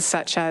trends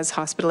such as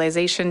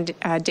hospitalization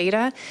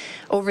data.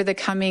 Over the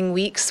coming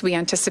weeks, we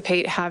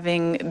anticipate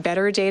having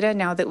better data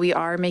now that we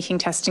are making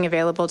testing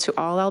available to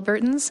all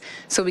Albertans.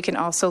 So we can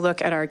also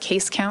look at our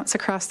case counts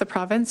across the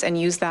province and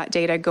use that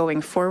data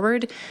going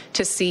forward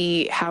to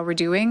see how we're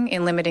doing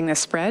in limiting the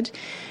spread.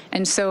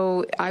 And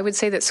so I would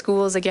say that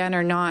schools, again,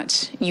 are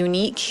not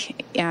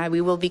unique. We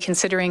will be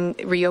considering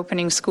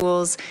reopening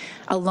schools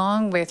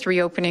along with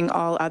reopening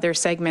all other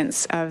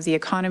segments of the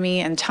economy,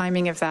 and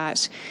timing of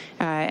that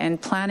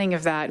and planning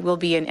of that will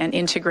be an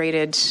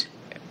integrated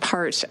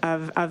part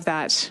of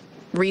that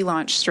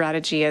relaunch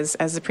strategy, as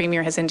the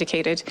Premier has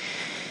indicated.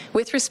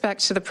 With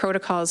respect to the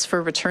protocols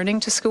for returning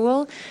to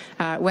school,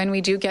 when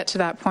we do get to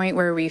that point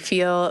where we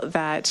feel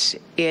that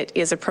it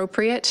is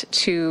appropriate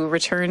to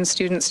return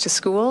students to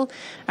school,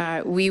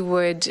 we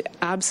would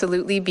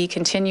absolutely be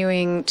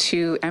continuing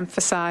to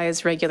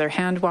emphasize regular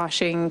hand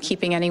washing,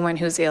 keeping anyone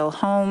who's ill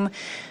home.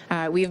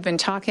 We've been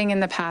talking in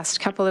the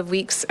past couple of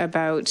weeks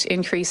about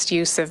increased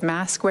use of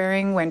mask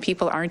wearing when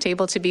people aren't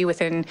able to be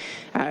within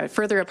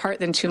further apart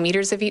than 2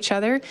 meters of each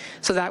other.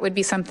 So that would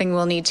be something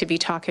we'll need to be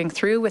talking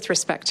through with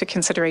respect to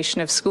consideration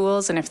of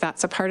schools and if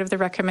that's a part of the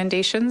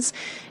recommendations.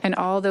 And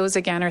all those,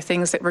 again, are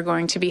things that we're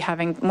going to be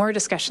having more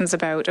discussions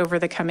about over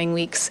the coming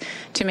weeks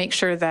to make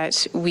sure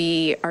that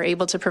we are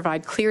able to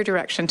provide clear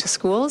direction to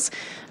schools.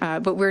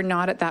 But we're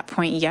not at that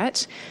point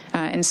yet.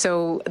 And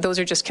so those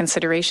are just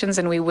considerations,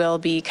 and we will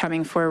be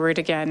coming forward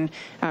again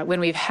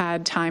when we've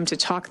had time to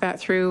talk that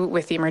through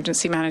with the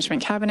Emergency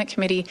Management Cabinet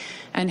Committee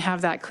and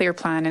have that clear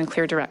plan and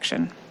clear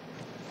direction.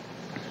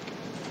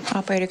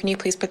 Operator, can you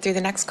please put through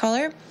the next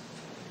caller?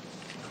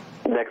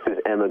 Next is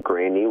Emma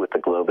Graney with the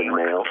Globe and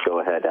Mail. Go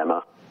ahead,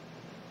 Emma.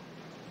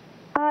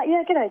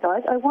 Yeah, g'day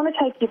guys. I want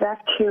to take you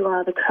back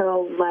to the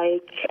Coral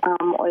Lake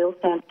oil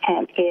sands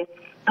camp here.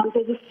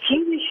 There's a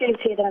few issues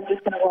here that I'm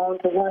just going to roll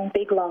into one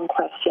big long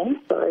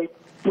question, so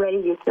ready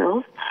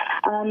yourselves.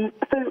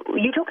 So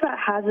you talk about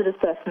hazard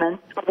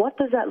assessments. What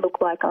does that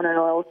look like on an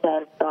oil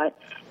sands site?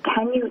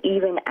 Can you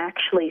even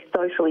actually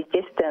socially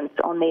distance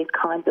on these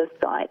kinds of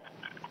sites?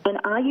 And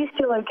are you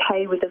still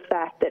okay with the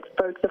fact that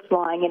folks are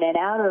flying in and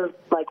out of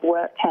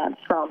work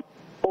camps from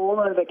all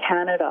over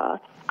Canada?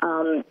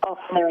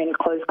 Often they're in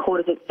close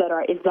quarters,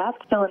 etc. Is that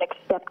still an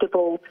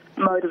acceptable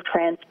mode of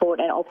transport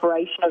and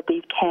operation of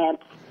these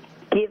camps,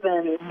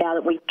 given now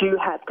that we do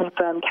have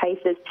confirmed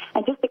cases?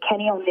 And just to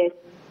Kenny on this,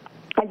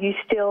 are you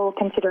still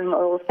considering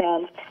oil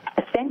sands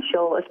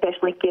essential,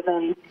 especially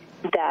given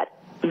that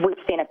we've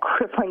seen a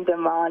crippling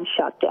demand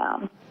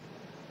shutdown?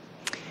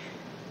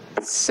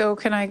 So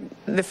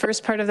the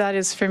first part of that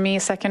is for me,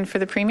 second for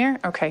the Premier?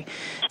 Okay.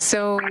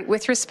 So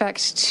with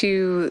respect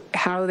to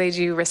how they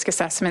do risk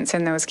assessments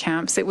in those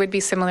camps, it would be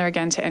similar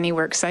again to any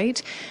work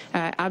site.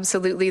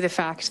 Absolutely the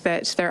fact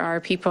that there are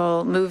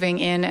people moving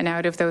in and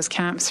out of those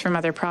camps from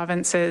other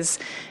provinces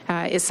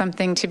is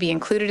something to be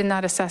included in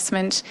that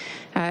assessment.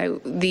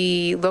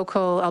 The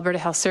local Alberta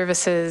Health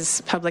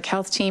Services public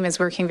health team is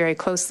working very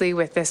closely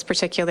with this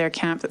particular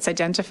camp that's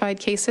identified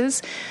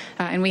cases,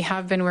 and we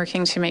have been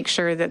working to make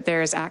sure that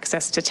there's access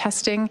to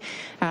testing,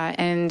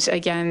 and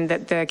again,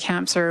 that the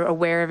camps are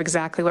aware of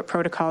exactly what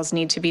protocols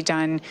need to be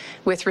done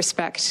with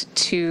respect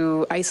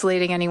to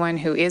isolating anyone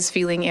who is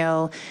feeling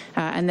ill,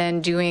 and then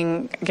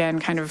doing, again,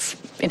 kind of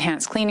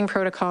enhanced cleaning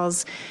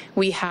protocols.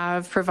 We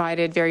have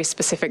provided very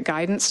specific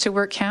guidance to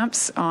work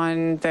camps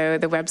on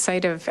the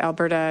website of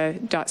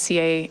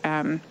alberta.ca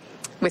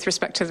with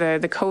respect to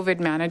the COVID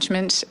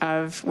management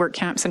of work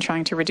camps and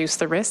trying to reduce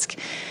the risk.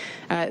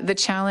 The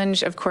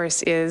challenge, of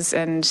course, is,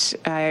 and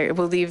I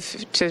will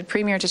leave to the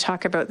Premier to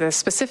talk about the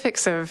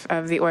specifics of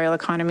the oil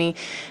economy,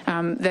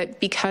 that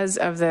because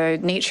of the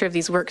nature of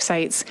these work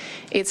sites,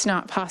 it's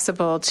not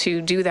possible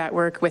to do that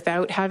work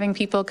without having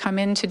people come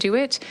in to do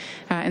it.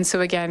 And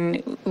so,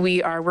 again,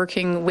 we are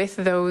working with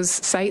those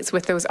sites,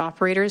 with those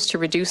operators to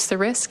reduce the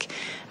risk,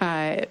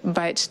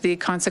 but the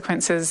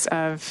consequences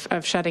of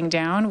shutting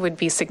down would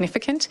be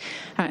significant.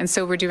 And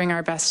so we're doing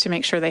our best to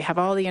make sure they have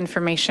all the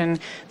information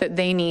that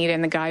they need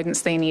and the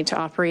guidance they need to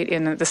operate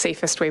in the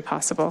safest way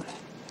possible.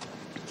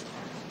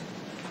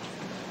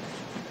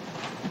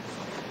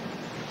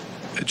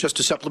 Just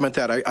to supplement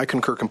that, I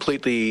concur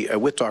completely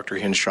with Dr.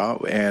 Hinshaw,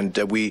 and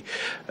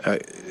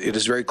it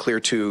is very clear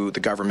to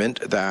the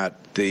government that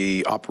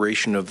the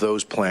operation of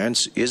those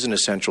plants is an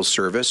essential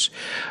service,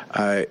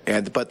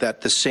 but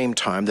at the same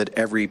time that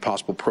every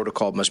possible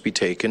protocol must be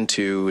taken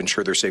to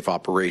ensure their safe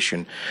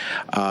operation.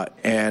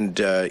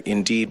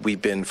 Indeed,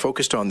 we've been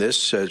focused on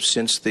this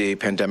since the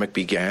pandemic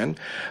began,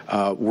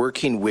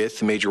 working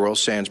with major oil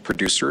sands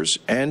producers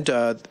and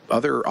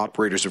other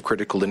operators of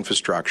critical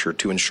infrastructure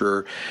to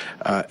ensure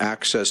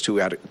access to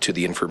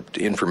the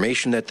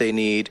information that they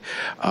need,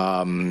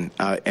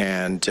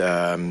 and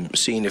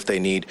seeing if they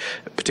need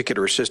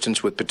particular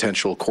assistance with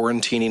potential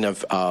quarantining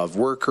of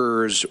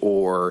workers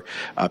or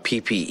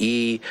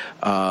PPE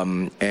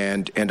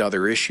and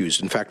other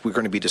issues. In fact, we're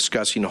going to be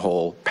discussing a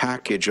whole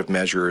package of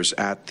measures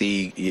at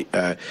the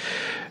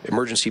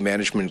Emergency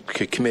Management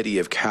Committee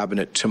of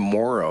Cabinet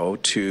tomorrow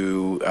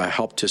to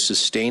help to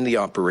sustain the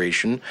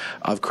operation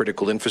of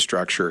critical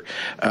infrastructure.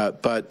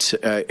 But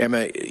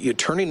Emma,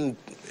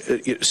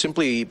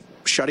 simply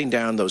shutting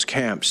down those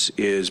camps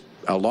is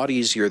a lot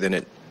easier than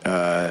it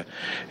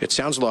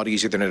sounds a lot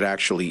easier than it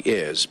actually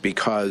is,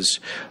 because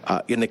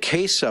in the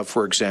case of,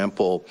 for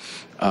example,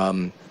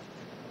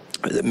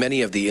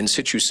 many of the in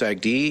situ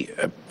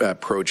SAGD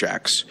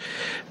projects,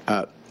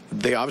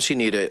 they obviously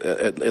need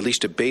at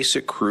least a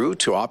basic crew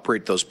to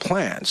operate those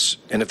plants.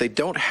 And if they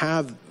don't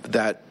have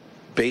that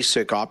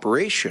basic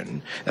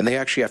operation, and they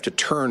actually have to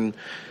turn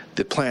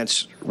the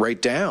plants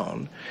right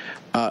down,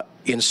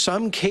 In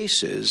some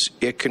cases,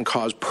 it can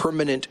cause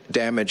permanent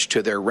damage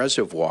to their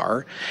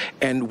reservoir,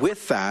 and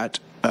with that,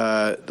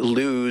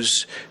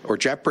 lose or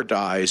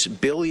jeopardize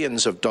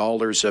billions of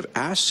dollars of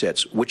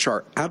assets, which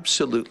are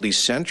absolutely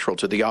central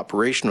to the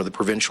operation of the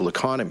provincial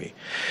economy.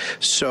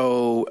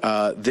 So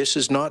this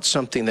is not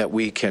something that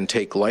we can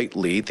take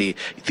lightly. The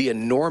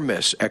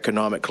enormous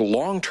economic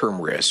long-term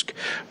risk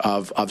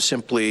of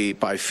simply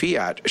by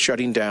fiat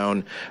shutting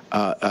down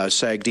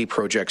SAGD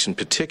projects in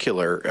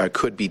particular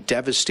could be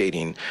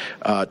devastating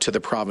to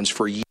the province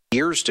for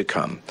years to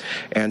come.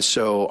 And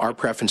so our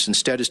preference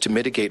instead is to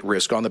mitigate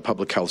risk on the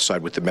public health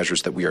side with the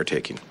measures that we are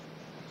taking.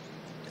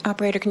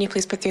 Operator, can you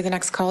please put through the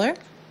next caller?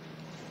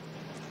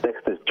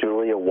 Next is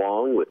Julia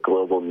Wong with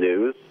Global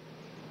News.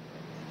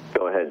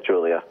 Go ahead,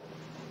 Julia.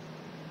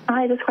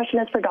 Hi, this question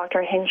is for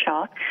Dr.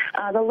 Hinshaw.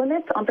 The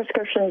limits on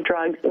prescription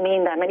drugs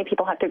mean that many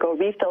people have to go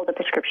refill the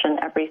prescription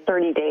every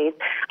 30 days.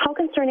 How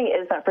concerning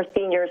is that for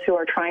seniors who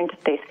are trying to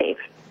stay safe?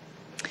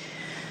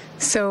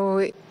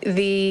 So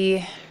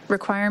the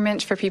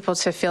requirement for people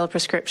to fill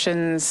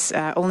prescriptions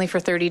only for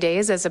 30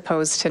 days as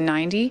opposed to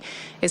 90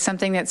 is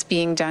something that's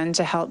being done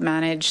to help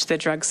manage the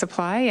drug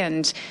supply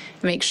and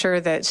make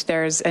sure that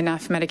there's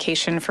enough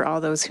medication for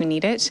all those who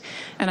need it.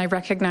 And I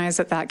recognize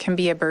that that can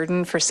be a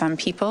burden for some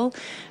people.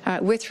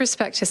 With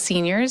respect to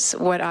seniors,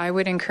 what I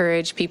would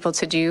encourage people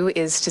to do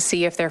is to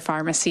see if their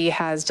pharmacy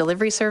has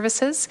delivery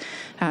services.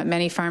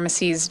 Many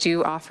pharmacies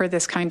do offer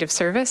this kind of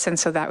service, and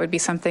so that would be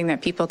something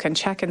that people can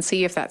check and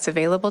see if that's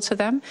available to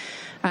them.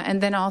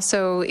 And then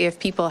also, if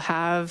people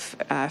have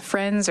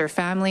friends or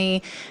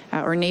family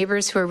or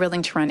neighbors who are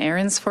willing to run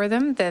errands for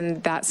them,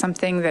 then that's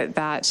something that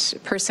that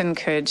person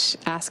could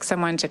ask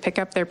someone to pick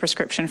up their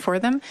prescription for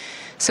them.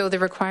 So the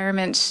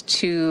requirement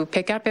to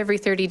pick up every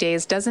 30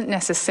 days doesn't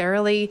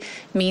necessarily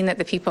mean that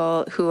the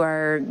people who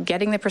are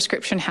getting the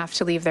prescription have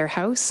to leave their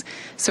house.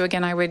 So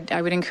again, I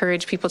would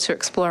encourage people to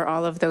explore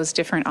all of those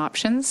different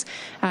options.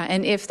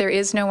 And if there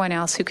is no one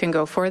else who can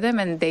go for them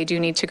and they do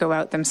need to go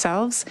out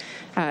themselves,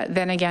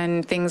 then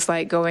again, things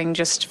like going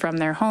just from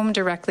their home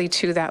directly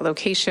to that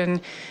location,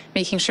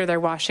 making sure they're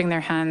washing their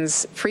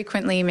hands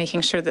frequently,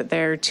 making sure that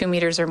they're 2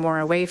 meters or more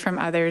away from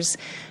others.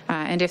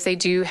 And if they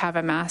do have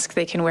a mask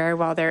they can wear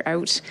while they're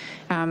out,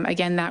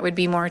 again, that would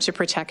be more to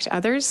protect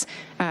others.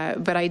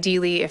 But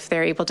ideally, if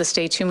they're able to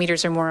stay 2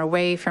 meters or more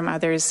away from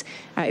others,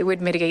 it would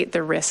mitigate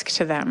the risk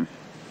to them.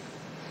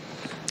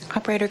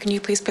 Operator, can you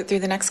please put through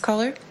the next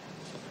caller?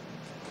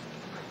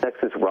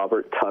 Next is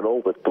Robert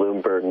Tuttle with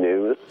Bloomberg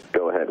News.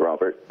 Go ahead,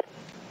 Robert.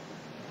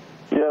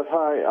 Yes,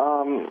 hi.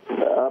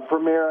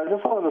 Premier, I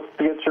just wanted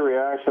to get your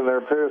reaction. There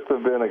appears to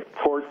have been a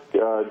court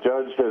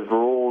judge has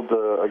ruled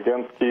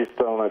against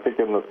Keystone, I think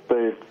in the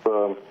States.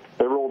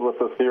 They ruled with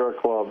the Sierra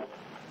Club.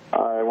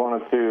 I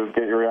wanted to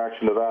get your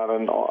reaction to that.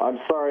 And I'm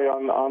sorry,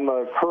 on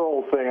the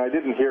curl thing, I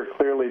didn't hear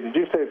clearly. Did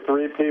you say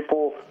 3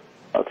 people,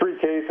 3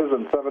 cases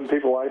and 7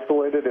 people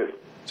isolated? Is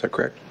that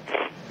correct?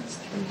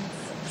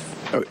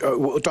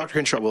 Well, Dr.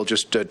 Hinshaw will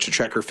just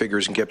check her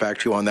figures and get back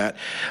to you on that.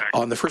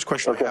 On the first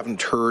question, okay. I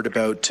haven't heard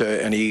about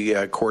any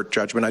court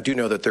judgment. I do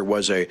know that there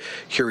was a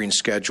hearing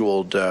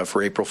scheduled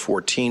for April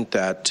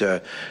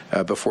 14th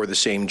before the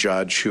same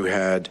judge who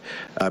had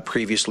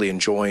previously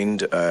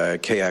enjoined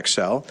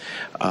KXL.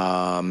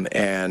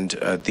 And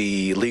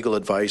the legal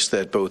advice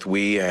that both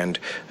we and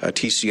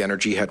TC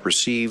Energy had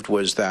received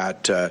was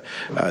that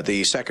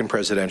the second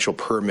presidential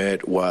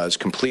permit was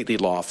completely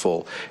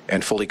lawful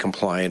and fully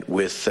compliant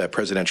with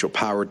presidential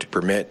power to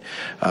permit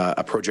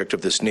a project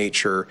of this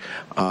nature,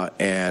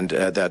 and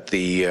that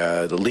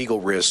the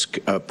legal risk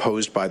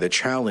posed by the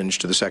challenge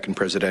to the second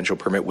presidential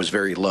permit was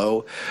very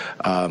low.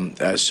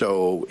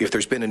 So if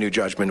there's been a new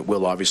judgment,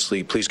 we'll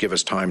obviously please give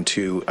us time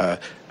to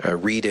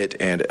read it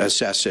and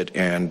assess it,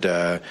 and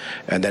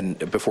then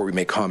before we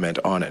make comment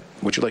on it.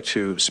 Would you like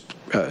to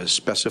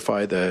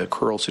specify the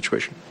Curl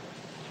situation?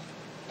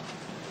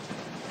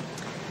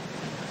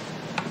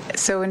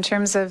 So in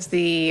terms of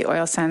the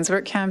oil sands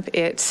work camp,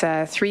 it's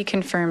 3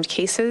 confirmed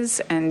cases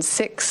and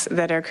 6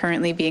 that are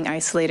currently being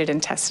isolated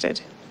and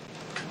tested.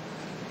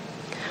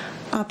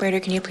 Operator,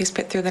 can you please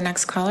put through the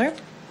next caller?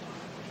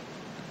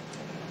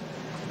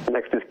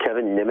 Next is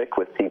Kevin Nimick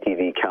with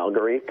CTV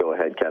Calgary. Go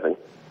ahead, Kevin.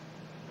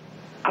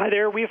 Hi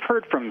there. We've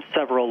heard from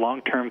several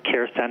long-term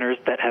care centers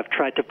that have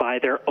tried to buy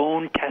their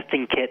own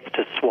testing kits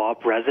to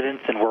swab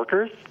residents and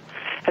workers.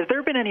 Has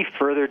there been any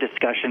further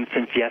discussion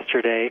since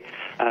yesterday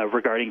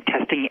regarding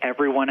testing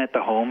everyone at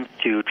the home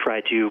to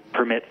try to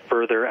permit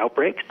further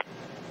outbreaks?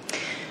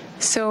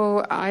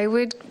 So I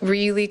would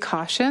really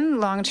caution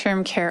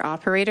long-term care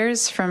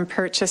operators from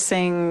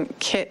purchasing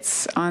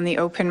kits on the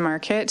open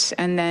market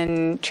and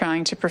then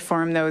trying to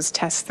perform those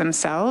tests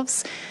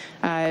themselves.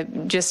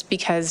 Just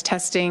because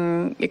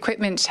testing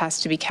equipment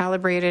has to be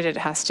calibrated, it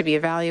has to be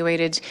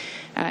evaluated,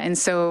 and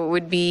so it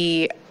would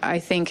be, I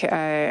think,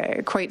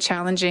 quite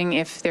challenging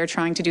if they're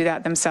trying to do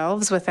that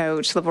themselves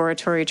without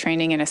laboratory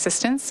training and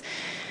assistance.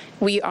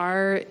 We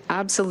are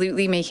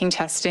absolutely making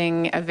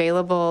testing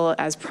available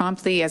as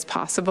promptly as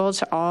possible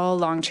to all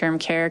long-term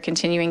care,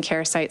 continuing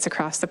care sites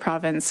across the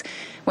province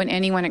when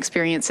anyone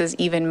experiences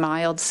even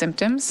mild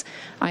symptoms.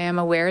 I am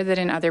aware that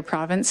in other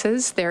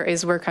provinces there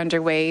is work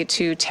underway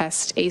to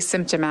test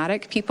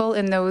asymptomatic people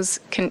in those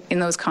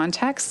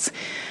contexts.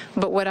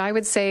 But what I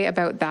would say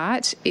about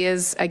that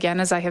is, again,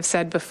 as I have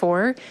said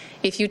before,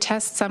 if you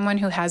test someone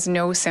who has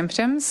no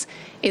symptoms,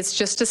 it's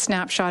just a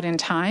snapshot in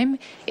time.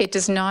 It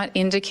does not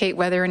indicate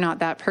whether or not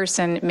that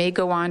person may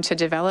go on to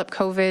develop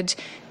COVID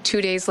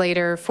 2 days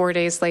later, 4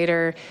 days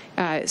later.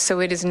 So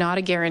it is not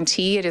a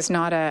guarantee. It is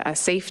not a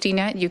safety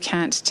net. You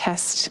can't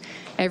test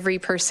every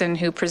person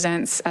who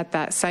presents at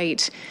that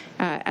site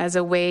as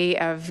a way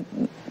of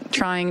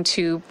trying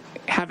to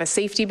have a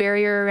safety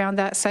barrier around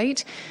that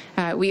site.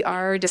 We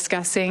are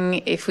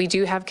discussing if we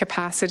do have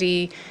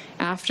capacity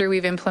after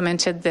we've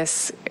implemented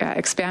this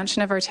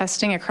expansion of our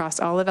testing across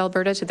all of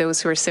Alberta to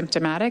those who are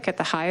symptomatic at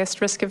the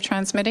highest risk of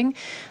transmitting.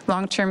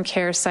 Long-term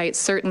care sites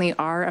certainly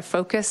are a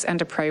focus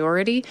and a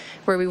priority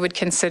where we would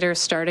consider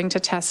starting to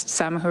test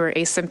some who are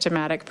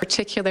asymptomatic,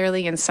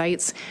 particularly in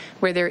sites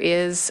where there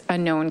is a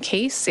known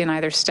case in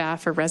either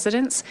staff or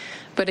residents.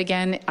 But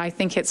again, I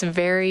think it's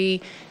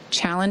very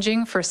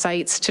challenging for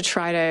sites to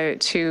try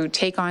to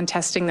take on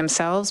testing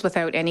themselves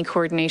without any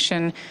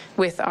coordination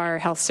with our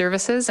health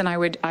services, and I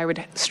would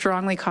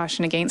strongly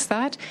caution against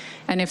that.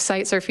 And if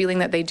sites are feeling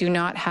that they do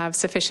not have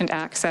sufficient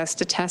access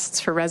to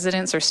tests for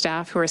residents or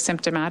staff who are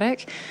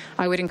symptomatic,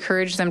 I would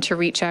encourage them to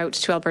reach out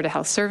to Alberta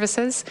Health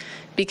Services,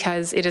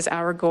 because it is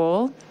our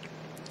goal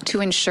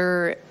to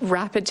ensure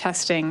rapid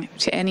testing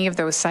to any of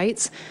those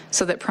sites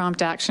so that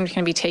prompt action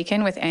can be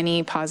taken with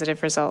any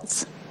positive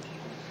results.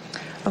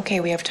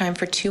 Okay, we have time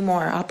for 2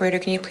 more. Operator,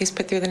 can you please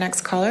put through the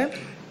next caller?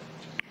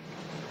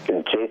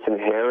 Jason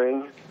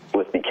Herring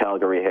with the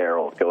Calgary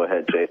Herald. Go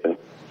ahead, Jason.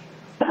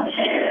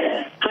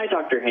 Hi,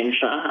 Dr.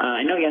 Hinshaw.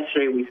 I know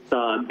yesterday we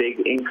saw a big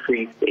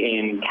increase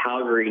in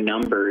Calgary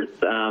numbers.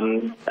 I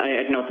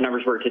don't know what the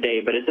numbers were today,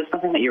 but is this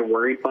something that you're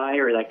worried by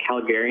or that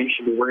Calgarians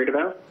should be worried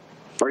about?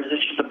 Or is this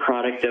just a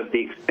product of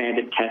the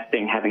expanded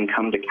testing having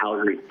come to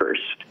Calgary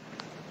first?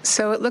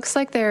 So it looks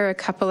like there are a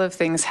couple of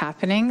things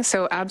happening.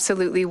 So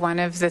absolutely one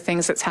of the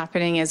things that's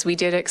happening is we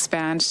did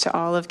expand to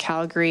all of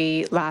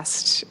Calgary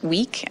last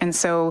week. And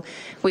so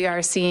we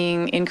are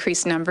seeing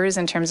increased numbers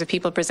in terms of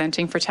people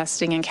presenting for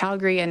testing in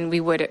Calgary, and we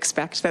would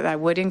expect that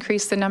that would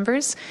increase the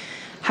numbers.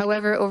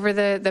 However, over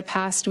the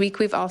past week,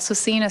 we've also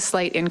seen a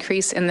slight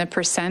increase in the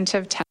percent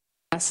of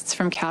tests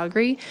from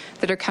Calgary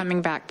that are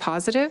coming back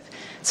positive.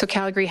 So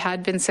Calgary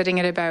had been sitting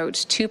at about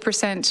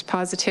 2%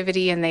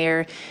 positivity, and they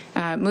are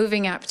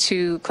moving up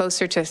to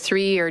closer to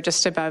 3 or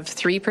just above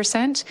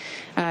 3%.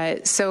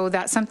 So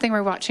that's something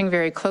we're watching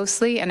very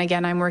closely. And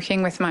again, I'm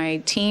working with my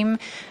team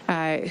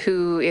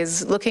who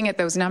is looking at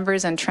those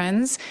numbers and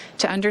trends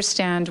to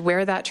understand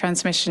where that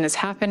transmission is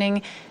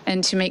happening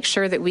and to make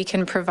sure that we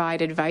can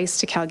provide advice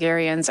to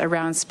Calgarians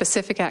around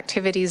specific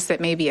activities that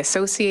may be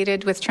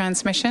associated with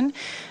transmission.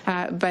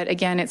 But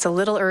again, it's a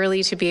little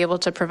early to be able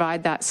to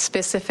provide that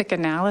specific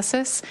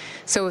analysis.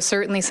 So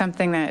certainly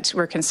something that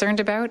we're concerned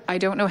about. I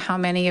don't know how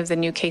many of the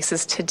new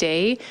cases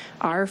today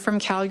are from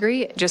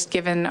Calgary, just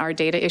given our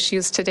data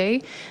issues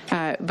today.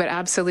 But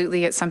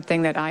absolutely, it's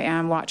something that I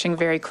am watching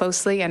very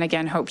closely, and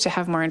again, hope to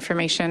have more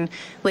information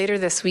later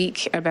this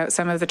week about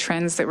some of the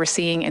trends that we're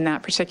seeing in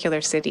that particular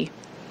city.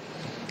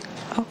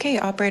 Okay,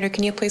 operator,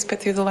 can you please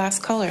put through the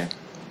last caller?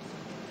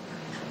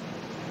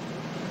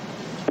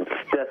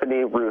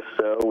 Stephanie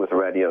Rousseau with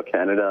Radio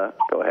Canada.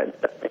 Go ahead,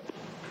 Stephanie.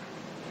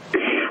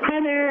 Hi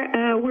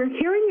there. We're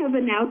hearing of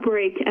an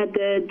outbreak at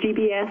the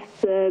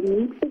GBS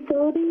meat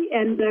facility,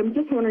 and I'm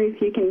just wondering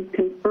if you can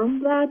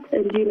confirm that,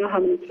 and do you know how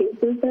many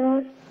cases there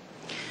are?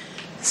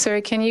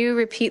 Sorry, can you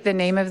repeat the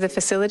name of the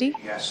facility?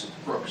 Yes,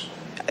 Brooks.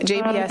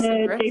 JBS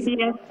in Brooks?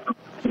 JBS,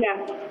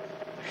 yeah.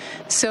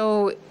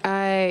 So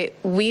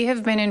we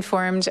have been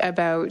informed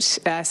about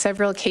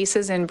several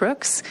cases in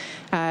Brooks.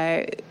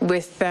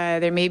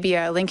 There may be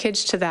a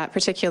linkage to that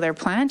particular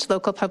plant.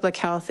 Local Public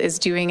Health is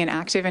doing an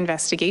active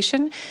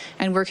investigation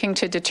and working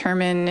to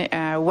determine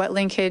what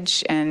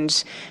linkage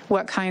and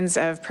what kinds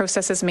of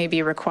processes may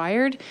be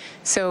required.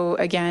 So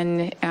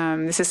again,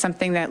 this is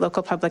something that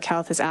Local Public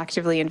Health is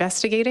actively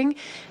investigating,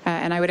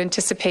 and I would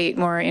anticipate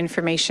more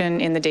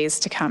information in the days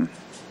to come.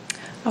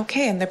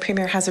 Okay, and the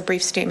Premier has a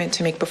brief statement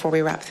to make before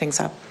we wrap things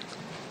up.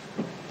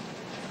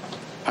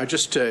 I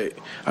just,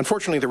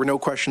 unfortunately, there were no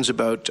questions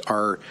about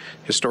our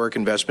historic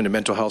investment in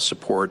mental health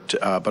support,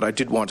 but I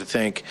did want to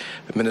thank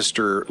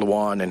Minister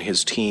Luan and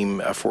his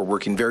team for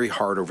working very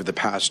hard over the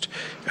past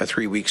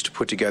 3 weeks to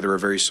put together a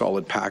very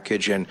solid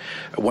package. And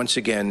once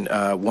again,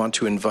 want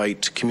to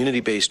invite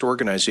community-based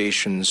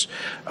organizations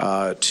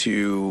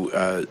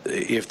to,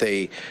 if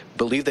they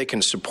believe they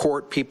can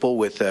support people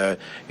with,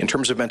 in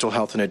terms of mental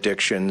health and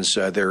addictions,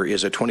 there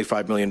is a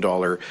 $25 million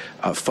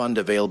fund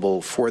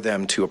available for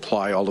them to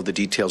apply. All of the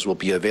details will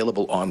be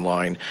available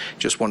online.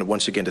 Just wanted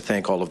once again to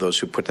thank all of those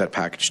who put that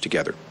package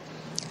together.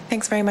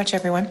 Thanks very much,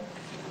 everyone.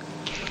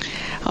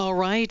 All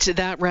right,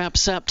 that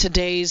wraps up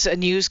today's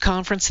news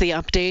conference, the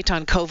update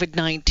on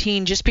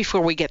COVID-19. Just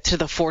before we get to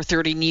the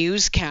 4:30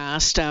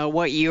 newscast,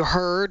 what you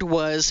heard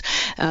was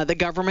the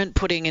government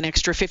putting an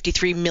extra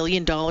 $53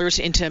 million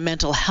into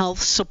mental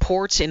health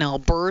supports in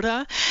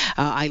Alberta.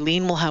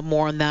 Eileen will have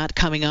more on that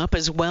coming up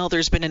as well.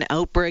 There's been an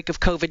outbreak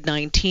of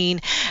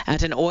COVID-19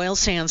 at an oil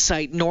sand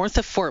site north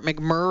of Fort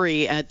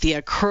McMurray at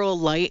the Curl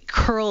Lake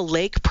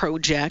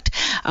project.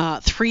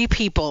 3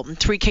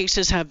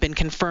 cases have been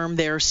confirmed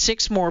there.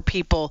 6 more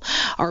people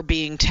are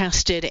being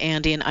tested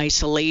and in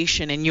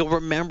isolation. And you'll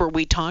remember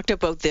we talked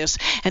about this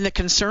and the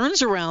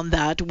concerns around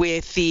that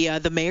with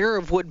the mayor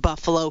of Wood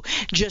Buffalo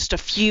just a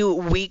few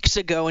weeks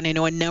ago. And I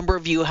know a number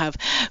of you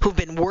who've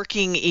been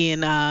working in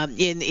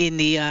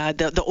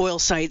the oil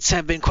sites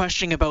have been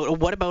questioning about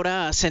what about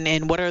us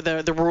and what are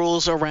the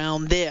rules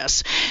around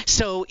this.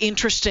 So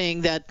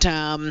interesting that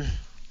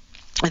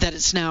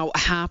it's now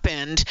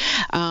happened.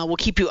 We'll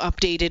keep you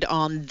updated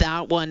on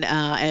that one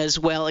as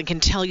well, and can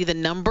tell you the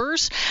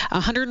numbers.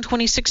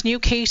 126 new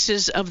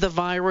cases of the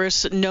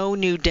virus, no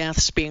new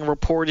deaths being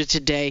reported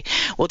today.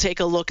 We'll take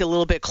a look a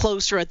little bit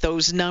closer at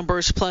those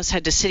numbers, plus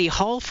head to City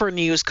Hall for a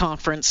news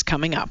conference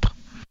coming up.